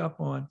back up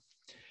on.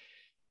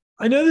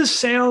 I know this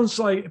sounds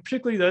like,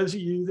 particularly those of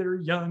you that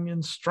are young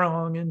and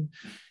strong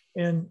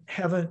and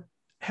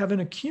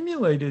haven't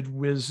accumulated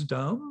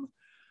wisdom,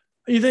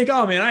 you think,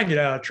 oh man, I can get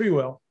out of a tree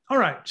well. All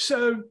right,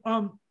 so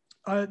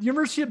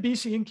University of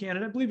BC in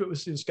Canada, I believe it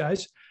was these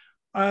guys,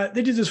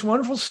 they did this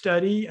wonderful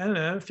study, I don't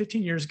know,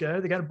 15 years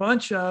ago. They got a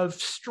bunch of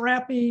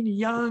strapping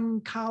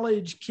young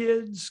college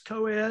kids,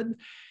 co-ed,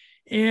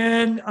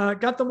 and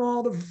got them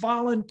all to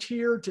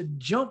volunteer to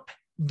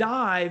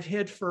dive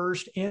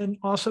headfirst and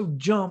also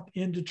jump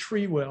into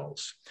tree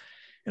wells.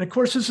 And of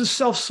course, this is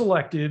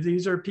self-selective.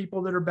 These are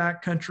people that are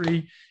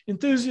backcountry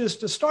enthusiasts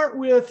to start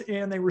with,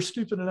 and they were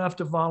stupid enough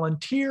to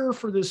volunteer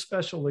for this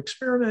special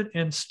experiment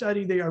and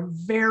study. They are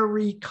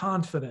very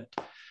confident.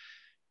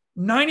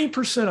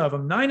 90% of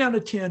them, 9 out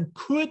of 10,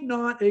 could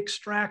not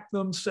extract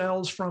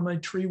themselves from a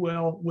tree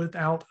well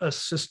without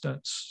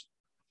assistance,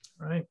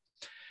 right?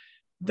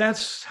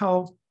 That's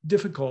how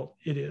difficult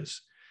it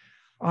is.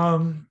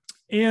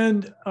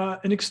 And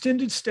an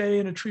extended stay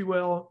in a tree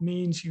well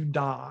means you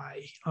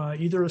die,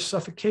 either of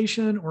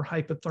suffocation or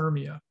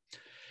hypothermia.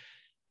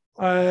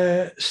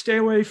 Stay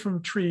away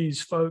from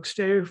trees, folks.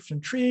 Stay away from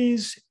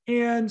trees.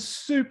 And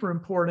super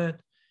important,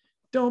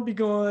 don't be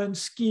going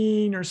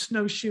skiing or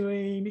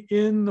snowshoeing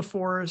in the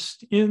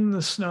forest, in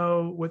the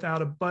snow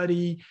without a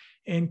buddy,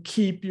 and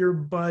keep your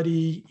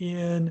buddy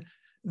in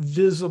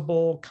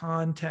visible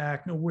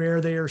contact, know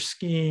where they are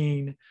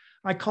skiing.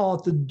 I call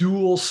it the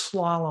dual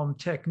slalom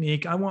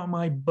technique. I want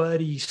my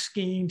buddy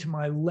skiing to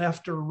my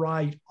left or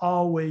right,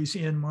 always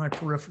in my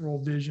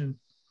peripheral vision.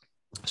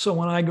 So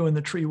when I go in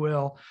the tree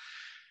well,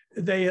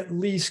 they at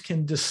least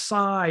can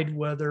decide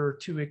whether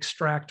to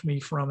extract me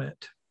from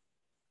it.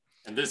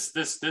 And this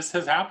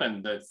has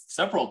happened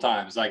several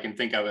times I can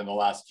think of in the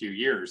last few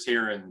years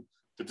here in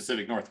the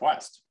Pacific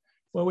Northwest.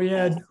 Well, we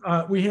had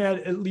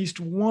at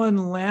least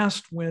one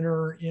last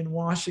winter in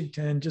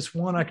Washington, just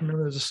one I can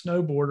remember as a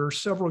snowboarder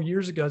several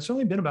years ago. It's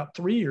only been about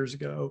 3 years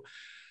ago.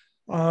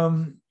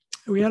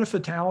 We had a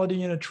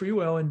fatality in a tree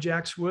well in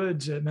Jack's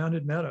Woods at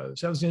Mounted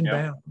Meadows. That was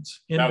inbounds.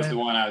 That was the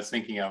one I was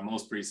thinking of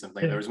most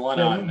recently. There was one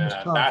on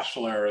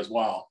Bachelor as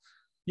well.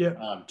 Yeah,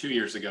 2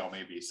 years ago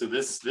maybe. So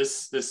this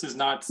is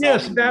not.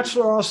 Yes,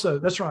 Bachelor also.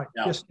 That's right.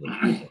 Yeah. Yes.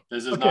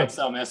 This is not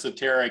some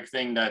esoteric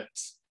thing that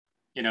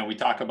we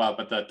talk about,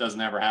 but that doesn't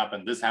ever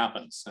happen. This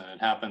happens, and it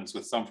happens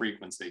with some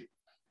frequency.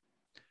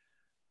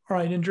 All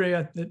right,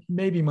 Andrea, that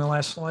may be my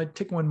last slide.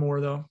 Take one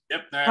more though.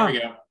 Yep, there we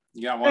go.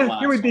 You got one last.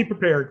 Here we be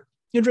prepared.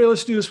 Andrea,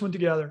 let's do this one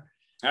together.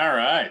 All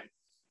right.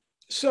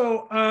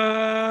 So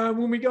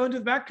when we go into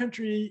the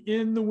backcountry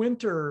in the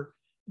winter,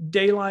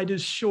 daylight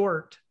is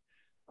short.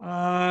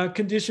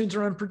 Conditions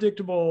are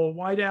unpredictable.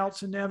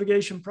 Whiteouts and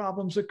navigation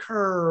problems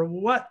occur.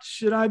 What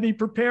should I be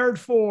prepared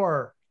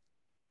for?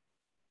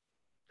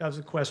 That was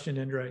a question,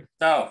 Andre.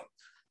 So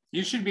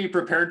you should be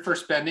prepared for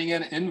spending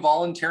an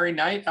involuntary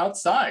night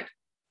outside.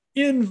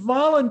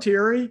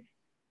 Involuntary?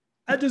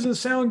 That doesn't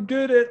sound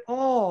good at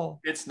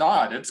all. It's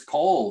not. It's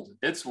cold.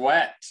 It's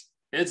wet.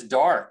 It's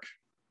dark.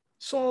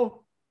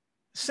 So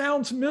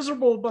sounds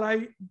miserable, but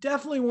I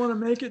definitely want to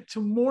make it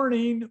to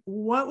morning.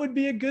 What would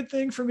be a good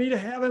thing for me to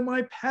have in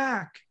my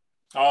pack?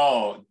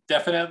 Oh,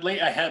 definitely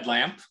a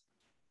headlamp.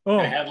 Oh,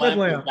 a headlamp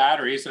with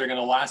batteries that are going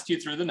to last you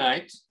through the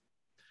night.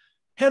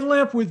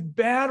 Headlamp with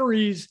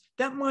batteries,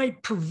 that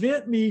might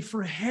prevent me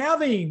from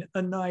having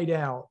a night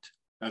out.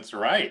 That's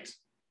right.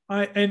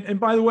 And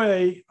by the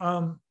way,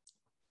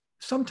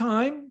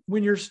 sometime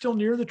when you're still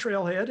near the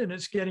trailhead and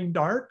it's getting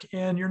dark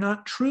and you're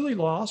not truly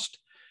lost,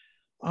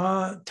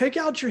 take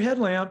out your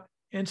headlamp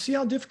and see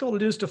how difficult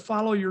it is to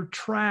follow your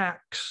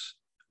tracks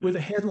with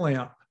a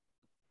headlamp.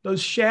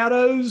 Those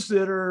shadows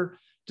that are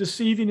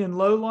deceiving in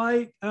low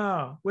light,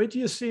 wait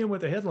till you see them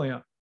with a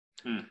headlamp.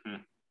 Mm-hmm.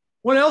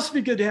 What else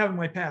would be good to have in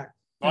my pack?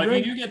 Well,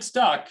 if you do get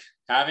stuck,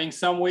 having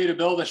some way to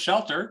build a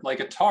shelter, like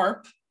a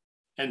tarp,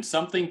 and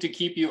something to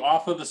keep you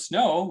off of the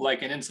snow,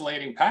 like an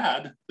insulating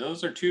pad,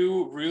 those are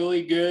two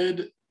really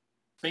good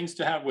things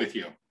to have with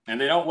you. And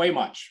they don't weigh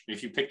much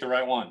if you pick the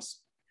right ones.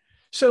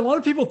 So a lot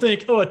of people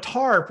think, oh, a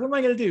tarp, what am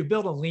I going to do?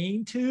 Build a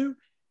lean-to?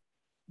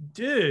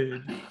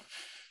 Dude,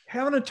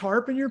 having a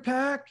tarp in your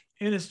pack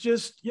and it's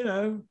just, you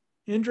know,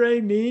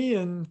 Indre, me,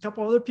 and a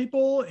couple other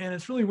people, and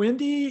it's really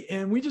windy,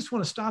 and we just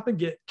want to stop and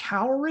get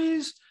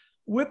calories,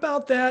 whip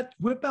out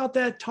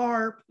that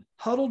tarp,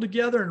 huddle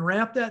together and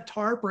wrap that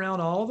tarp around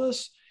all of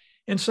us.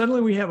 And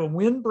suddenly we have a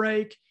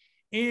windbreak,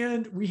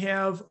 and we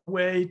have a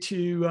way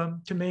to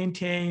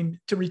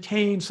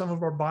retain some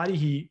of our body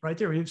heat right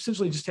there. We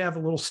essentially just have a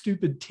little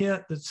stupid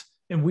tent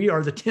and we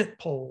are the tent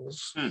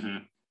poles. Mm-hmm.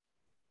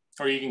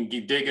 Or you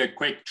can dig a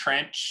quick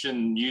trench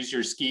and use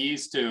your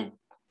skis to,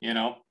 you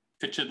know,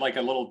 pitch it like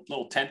a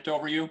little tent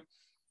over you.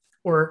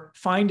 Or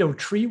find a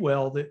tree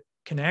well that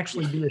can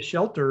actually be a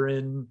shelter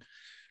and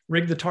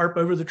rig the tarp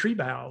over the tree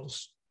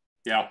boughs.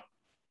 Yeah.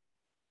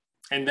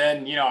 And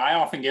then, you know, I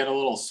often get a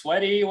little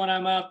sweaty when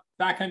I'm up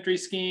backcountry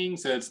skiing.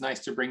 So it's nice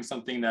to bring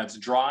something that's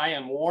dry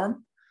and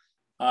warm.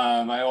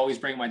 I always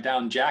bring my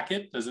down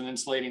jacket as an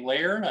insulating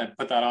layer. I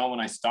put that on when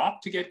I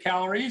stop to get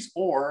calories,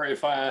 or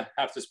if I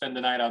have to spend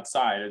the night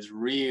outside, it's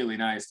really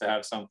nice to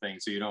have something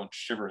so you don't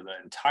shiver the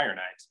entire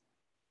night.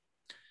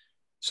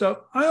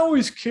 So I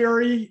always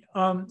carry,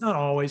 not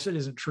always, it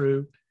isn't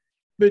true,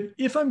 but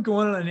if I'm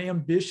going on an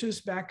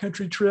ambitious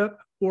backcountry trip,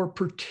 or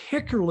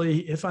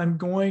particularly if I'm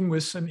going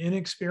with some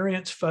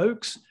inexperienced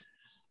folks,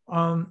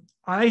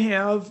 I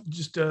have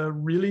just a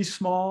really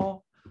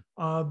small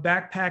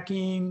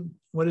backpacking,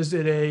 what is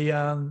it,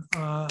 a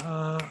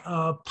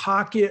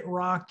pocket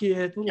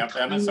rocket. Yep,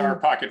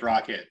 MSR pocket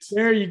rocket.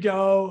 There you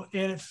go.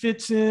 And it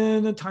fits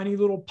in a tiny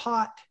little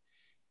pot.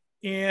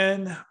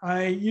 And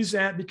I use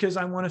that because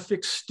I want to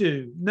fix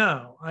stew.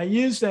 No, I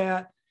use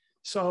that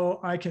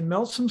so I can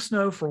melt some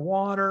snow for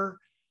water.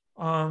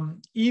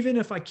 Even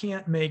if I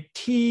can't make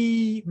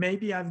tea,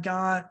 maybe I've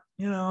got,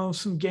 you know,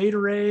 some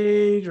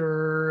Gatorade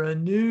or a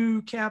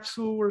new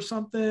capsule or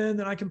something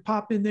that I can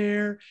pop in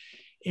there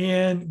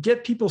and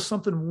get people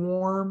something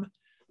warm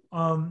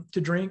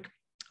to drink.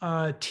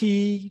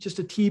 Tea, just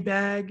a tea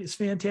bag is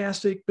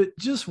fantastic, but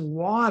just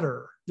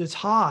water that's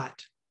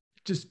hot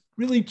just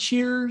really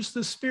cheers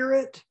the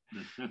spirit.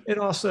 It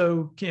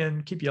also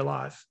can keep you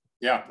alive.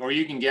 Yeah, or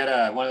you can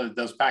get one of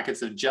those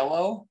packets of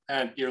Jell-O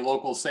at your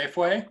local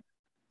Safeway.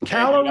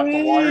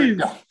 Calories.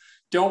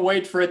 Don't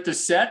wait for it to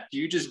set.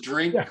 You just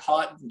drink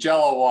hot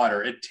Jell-O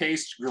water. It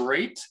tastes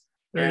great,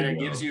 and it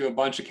gives you a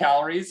bunch of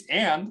calories.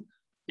 And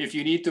if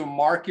you need to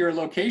mark your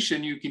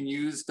location, you can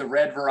use the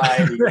red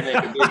variety to make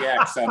a big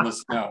X on the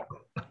snow.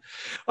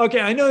 Okay,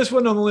 I know this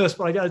wasn't on the list,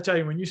 but I got to tell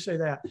you, when you say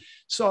that,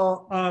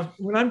 so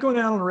when I'm going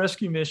out on a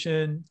rescue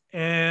mission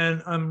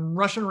and I'm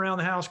rushing around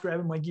the house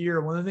grabbing my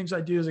gear, one of the things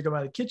I do is I go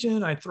by the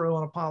kitchen, I throw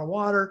on a pot of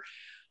water,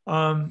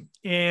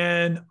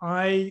 and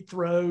I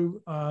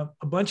throw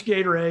a bunch of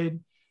Gatorade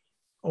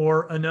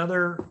or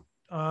another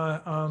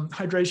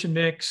hydration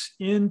mix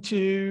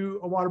into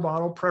a water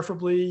bottle,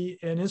 preferably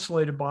an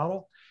insulated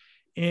bottle.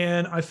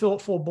 And I fill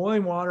it full of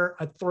boiling water.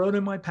 I throw it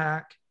in my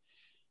pack,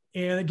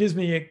 and it gives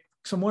me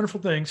some wonderful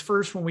things.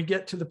 First, when we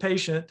get to the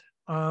patient,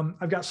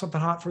 I've got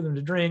something hot for them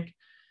to drink.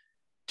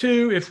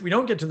 Two, if we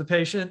don't get to the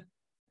patient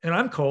and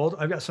I'm cold,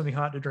 I've got something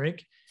hot to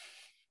drink.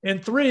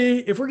 And three,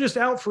 if we're just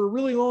out for a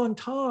really long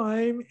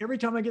time, every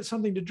time I get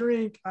something to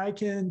drink, I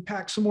can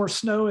pack some more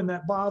snow in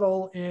that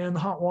bottle and the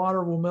hot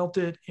water will melt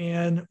it.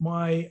 And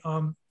my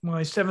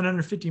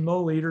 750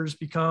 milliliters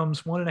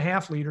becomes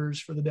 1.5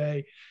 liters for the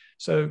day.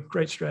 So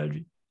great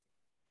strategy.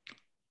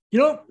 You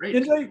know,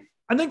 Indre,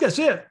 I think that's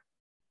it.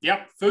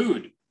 Yep,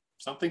 food,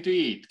 something to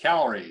eat,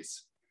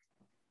 calories.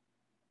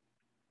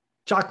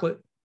 Chocolate.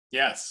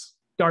 Yes.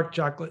 Dark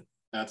chocolate.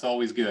 That's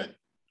always good.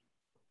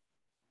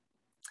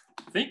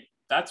 I think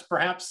that's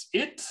perhaps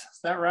it. Is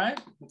that right?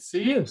 Let's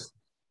see. Yes.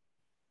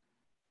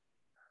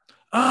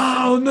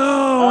 Oh,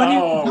 no. I need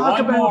to talk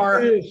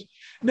about this.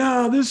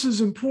 No, this is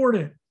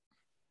important.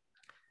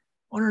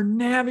 On our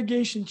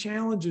navigation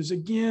challenges,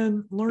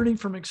 again, learning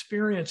from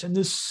experience, and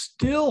this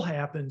still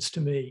happens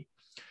to me.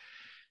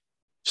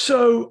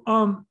 So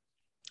I'm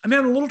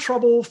having a little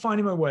trouble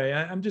finding my way.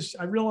 I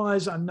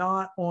realize I'm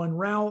not on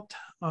route.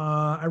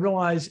 I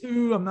realize,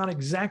 I'm not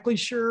exactly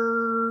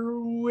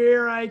sure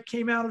where I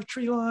came out of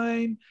tree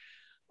line.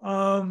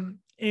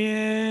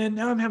 And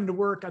now I'm having to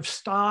work. I've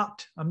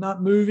stopped. I'm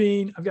not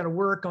moving. I've got to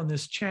work on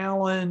this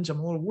challenge. I'm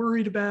a little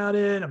worried about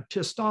it. I'm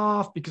pissed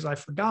off because I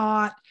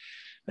forgot.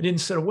 I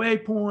didn't set a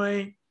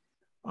waypoint.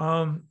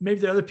 Maybe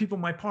there are other people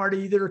in my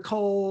party that are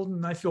cold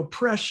and I feel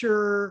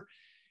pressure.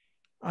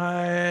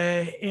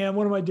 And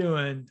what am I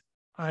doing?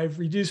 I've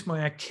reduced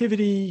my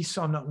activity,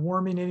 so I'm not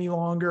warming any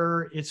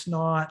longer. It's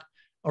not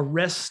a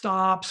rest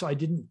stop, so I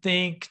didn't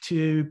think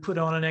to put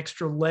on an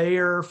extra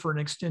layer for an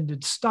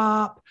extended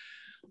stop.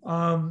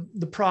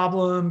 The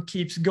problem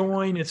keeps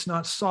going. It's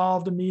not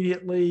solved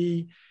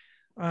immediately.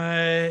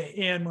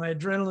 And my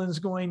adrenaline's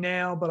going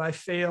now, but I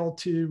fail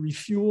to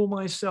refuel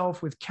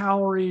myself with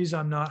calories.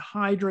 I'm not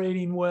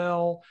hydrating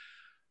well.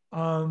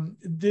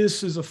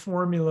 This is a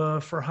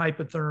formula for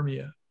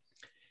hypothermia.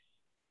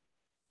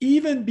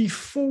 Even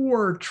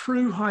before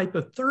true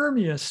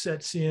hypothermia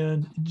sets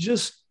in,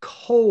 just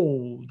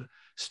cold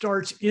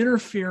starts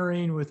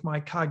interfering with my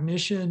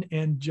cognition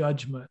and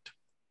judgment.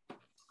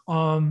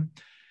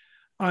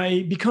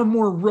 I become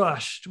more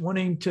rushed,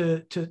 wanting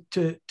to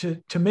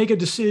make a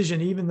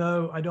decision, even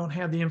though I don't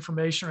have the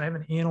information or I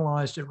haven't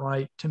analyzed it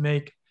right to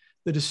make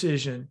the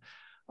decision.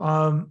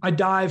 I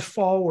dive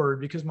forward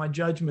because my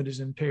judgment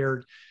is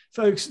impaired.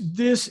 Folks,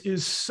 this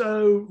is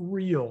so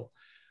real.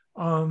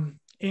 And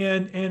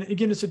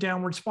again, it's a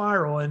downward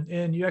spiral,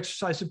 and you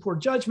exercise some poor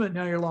judgment.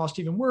 Now you're lost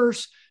even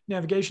worse.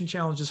 Navigation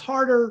challenge is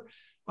harder.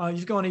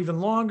 You've gone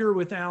even longer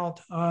without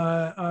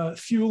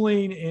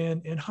fueling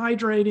and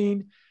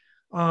hydrating.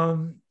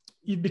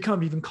 You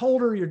become even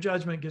colder, your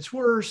judgment gets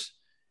worse,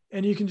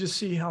 and you can just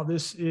see how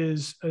this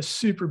is a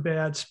super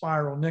bad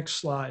spiral. Next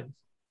slide.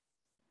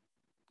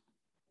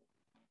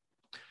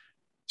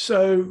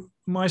 So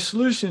my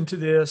solution to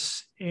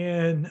this,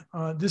 and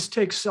this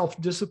takes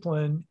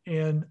self-discipline,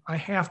 and I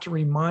have to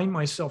remind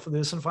myself of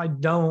this, and if I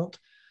don't,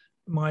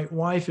 my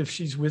wife, if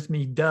she's with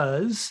me,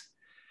 does.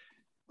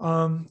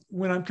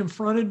 When I'm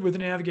confronted with a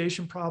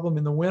navigation problem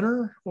in the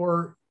winter,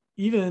 or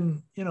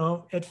even,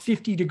 at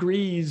 50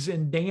 degrees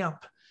and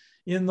damp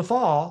in the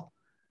fall,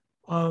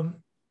 I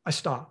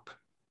stop,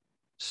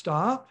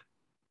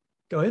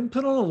 go ahead and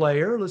put on a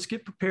layer. Let's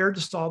get prepared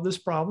to solve this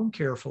problem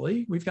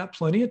carefully. We've got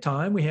plenty of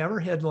time. We have our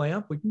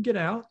headlamp. We can get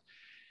out,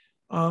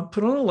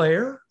 put on a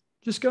layer,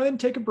 just go ahead and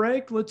take a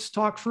break. Let's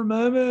talk for a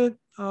moment,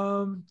 get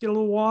a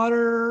little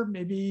water,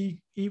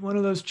 maybe eat one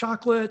of those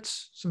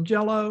chocolates, some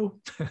Jell-O.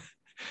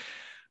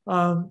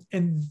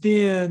 And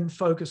then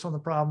focus on the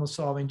problem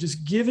solving.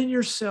 Just giving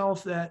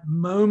yourself that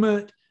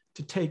moment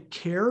to take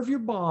care of your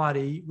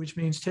body, which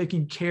means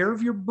taking care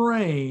of your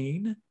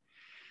brain,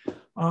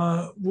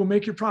 will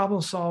make your problem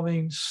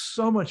solving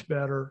so much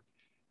better,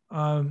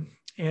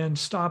 and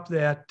stop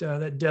that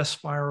death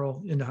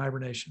spiral into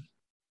hibernation.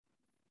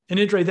 And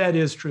Andre, that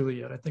is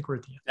truly it. I think we're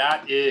at the end.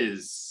 That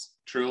is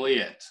truly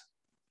it.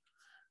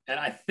 And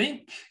I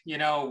think,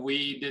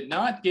 we did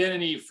not get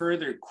any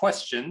further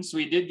questions.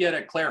 We did get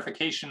a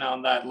clarification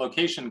on that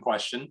location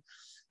question,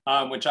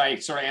 which I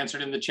sort of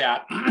answered in the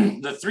chat.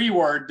 The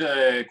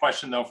 3-word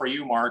question, though, for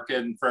you, Mark,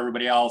 and for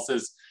everybody else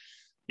is,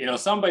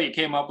 somebody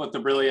came up with the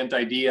brilliant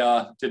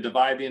idea to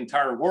divide the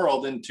entire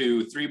world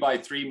into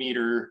 3x3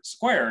 meter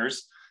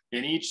squares,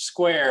 and each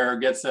square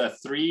gets a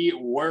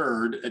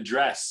 3-word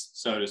address,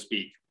 so to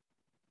speak.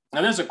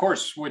 And this, of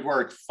course, would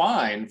work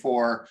fine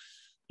for,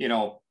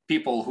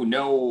 people who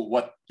know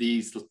what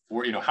these,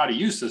 how to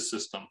use this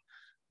system.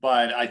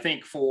 But I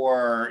think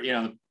for,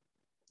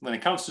 when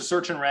it comes to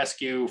search and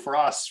rescue for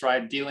us,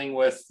 right, dealing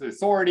with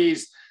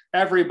authorities,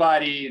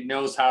 everybody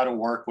knows how to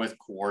work with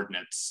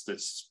coordinates.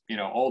 That's,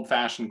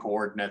 old-fashioned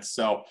coordinates.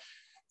 So,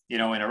 in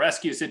a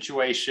rescue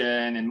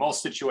situation, in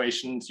most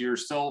situations, you're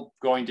still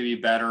going to be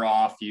better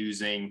off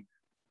using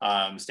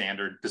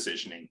standard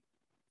positioning.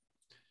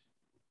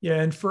 Yeah,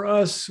 and for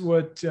us,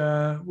 what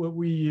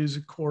we use,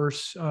 of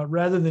course,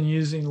 rather than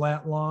using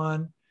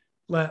longitude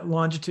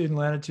and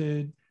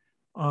latitude,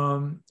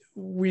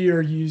 we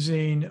are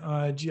using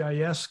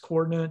GIS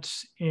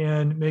coordinates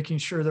and making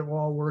sure that we're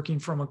all working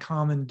from a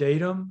common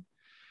datum,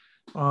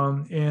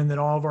 and that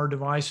all of our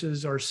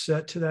devices are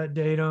set to that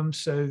datum,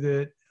 so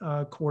that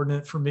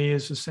coordinate for me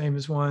is the same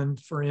as one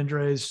for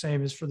Andre, the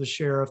same as for the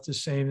sheriff, the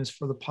same as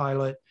for the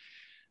pilot.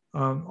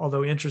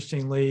 Although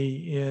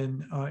interestingly,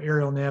 in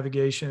aerial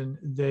navigation,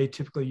 they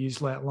typically use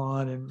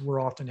lat-long, and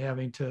we're often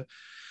having to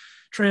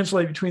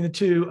translate between the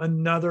two.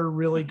 Another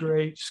really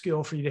great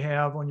skill for you to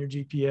have on your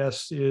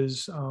GPS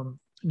is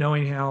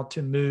knowing how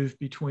to move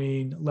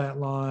between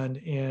lat-long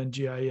and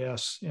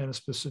GIS and a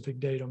specific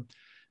datum.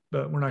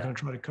 But we're not going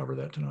to try to cover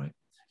that tonight.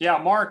 Yeah,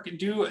 Mark,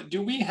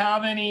 do we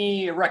have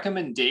any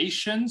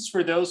recommendations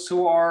for those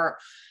who are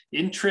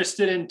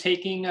interested in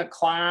taking a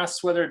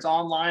class, whether it's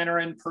online or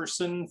in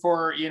person,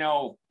 for,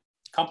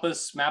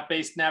 compass,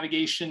 map-based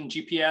navigation,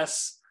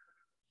 GPS?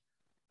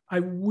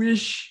 I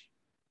wish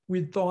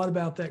we'd thought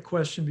about that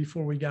question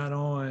before we got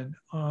on,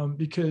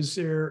 because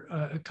there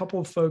are a couple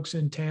of folks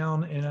in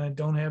town, and I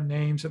don't have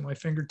names at my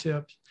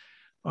fingertips,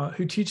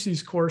 who teach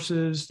these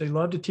courses. They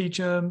love to teach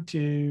them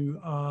to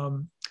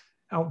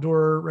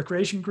outdoor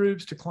recreation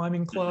groups, to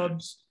climbing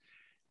clubs.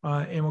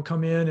 And we'll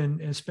come in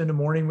and spend a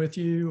morning with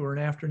you or an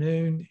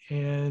afternoon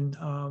and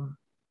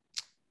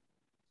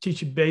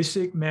teach you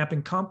basic map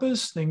and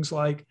compass, things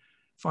like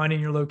finding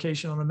your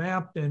location on a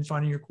map and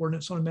finding your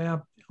coordinates on a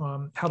map,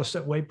 how to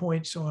set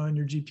waypoints on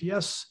your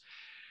GPS.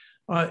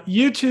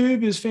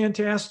 YouTube is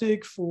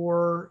fantastic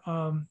for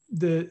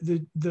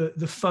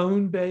the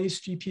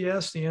phone-based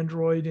GPS, the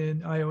Android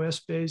and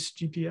iOS-based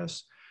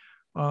GPS.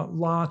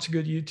 Lots of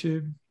good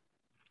YouTube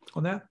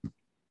on that.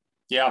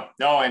 Yeah,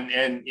 no, and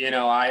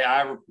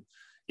I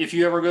if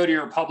you ever go to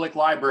your public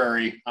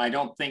library, I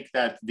don't think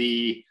that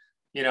the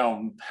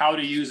how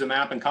to use a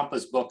map and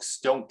compass books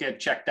don't get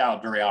checked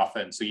out very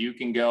often, so you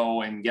can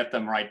go and get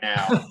them right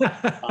now.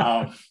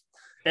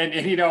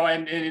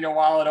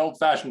 While an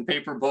old-fashioned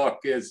paper book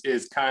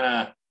is kind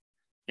of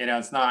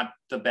it's not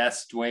the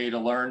best way to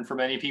learn for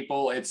many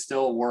people, it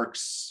still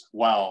works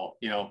well.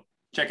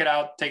 Check it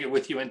out, take it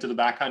with you into the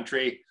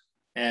backcountry,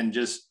 and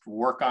just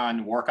work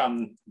on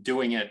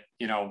doing it,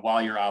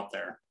 while you're out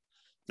there.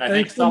 I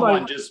think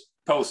someone just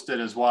posted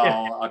as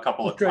well, a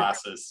couple of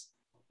classes.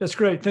 That's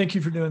great. Thank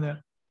you for doing that.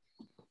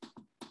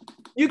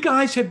 You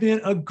guys have been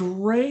a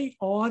great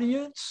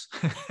audience.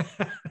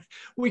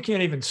 We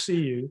can't even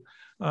see you.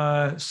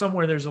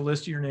 Somewhere there's a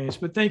list of your names,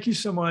 but thank you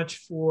so much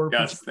for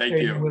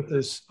participating with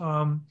us.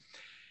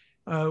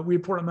 We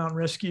at Portland Mountain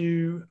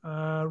Rescue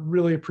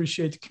really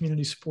appreciate the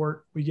community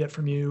support we get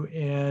from you,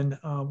 and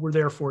we're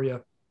there for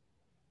you.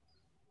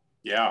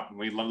 Yeah,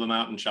 we love the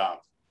mountain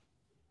shop.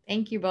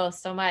 Thank you both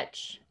so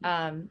much.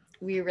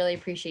 We really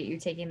appreciate you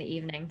taking the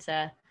evening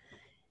to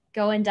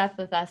go in depth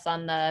with us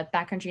on the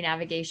backcountry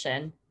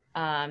navigation.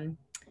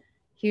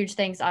 Huge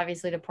thanks,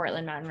 obviously, to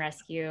Portland Mountain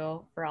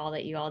Rescue for all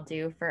that you all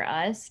do for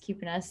us,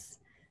 keeping us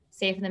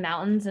safe in the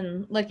mountains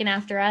and looking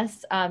after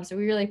us. So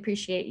we really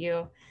appreciate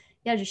you,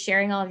 just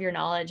sharing all of your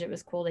knowledge. It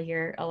was cool to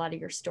hear a lot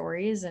of your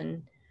stories,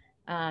 and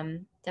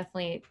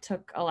definitely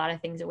took a lot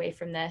of things away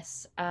from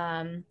this.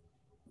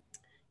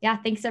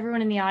 Thanks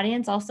everyone in the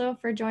audience also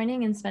for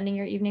joining and spending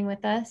your evening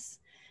with us.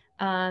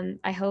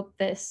 I hope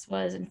this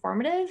was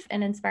informative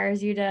and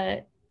inspires you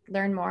to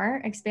learn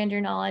more, expand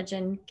your knowledge,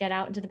 and get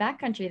out into the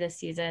backcountry this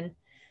season.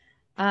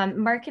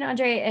 Mark and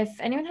Andre, if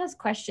anyone has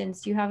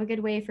questions, do you have a good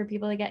way for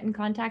people to get in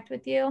contact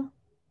with you?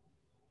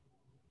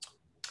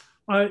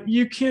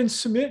 You can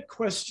submit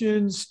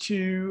questions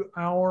to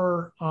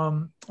our,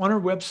 on our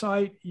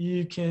website.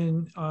 You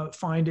can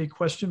find a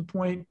question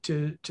point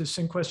to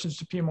send questions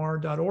to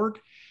pmr.org.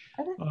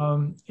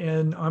 Okay.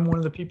 And I'm one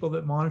of the people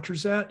that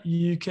monitors that.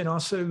 You can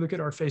also look at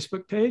our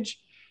Facebook page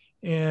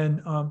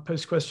and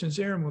post questions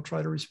there, and we'll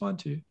try to respond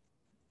to you.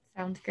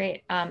 Sounds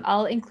great.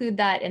 I'll include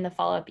that in the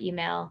follow-up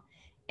email,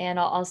 and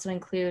I'll also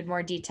include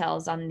more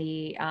details on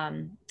the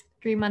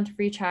 3-month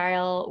free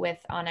trial with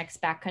Onyx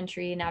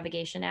Backcountry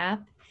navigation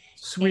app.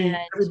 Sweet. And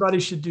everybody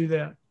should do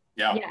that.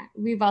 Yeah.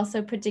 We've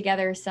also put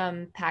together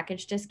some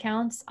package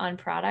discounts on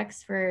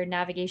products for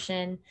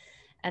navigation,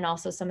 and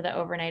also some of the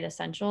overnight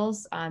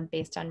essentials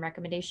based on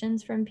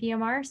recommendations from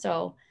PMR.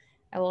 So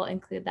I will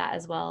include that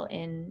as well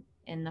in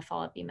the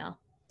follow-up email.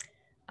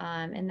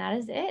 And that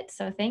is it.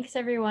 So thanks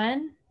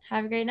everyone.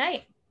 Have a great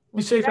night.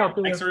 Be safe out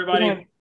there. Thanks everybody.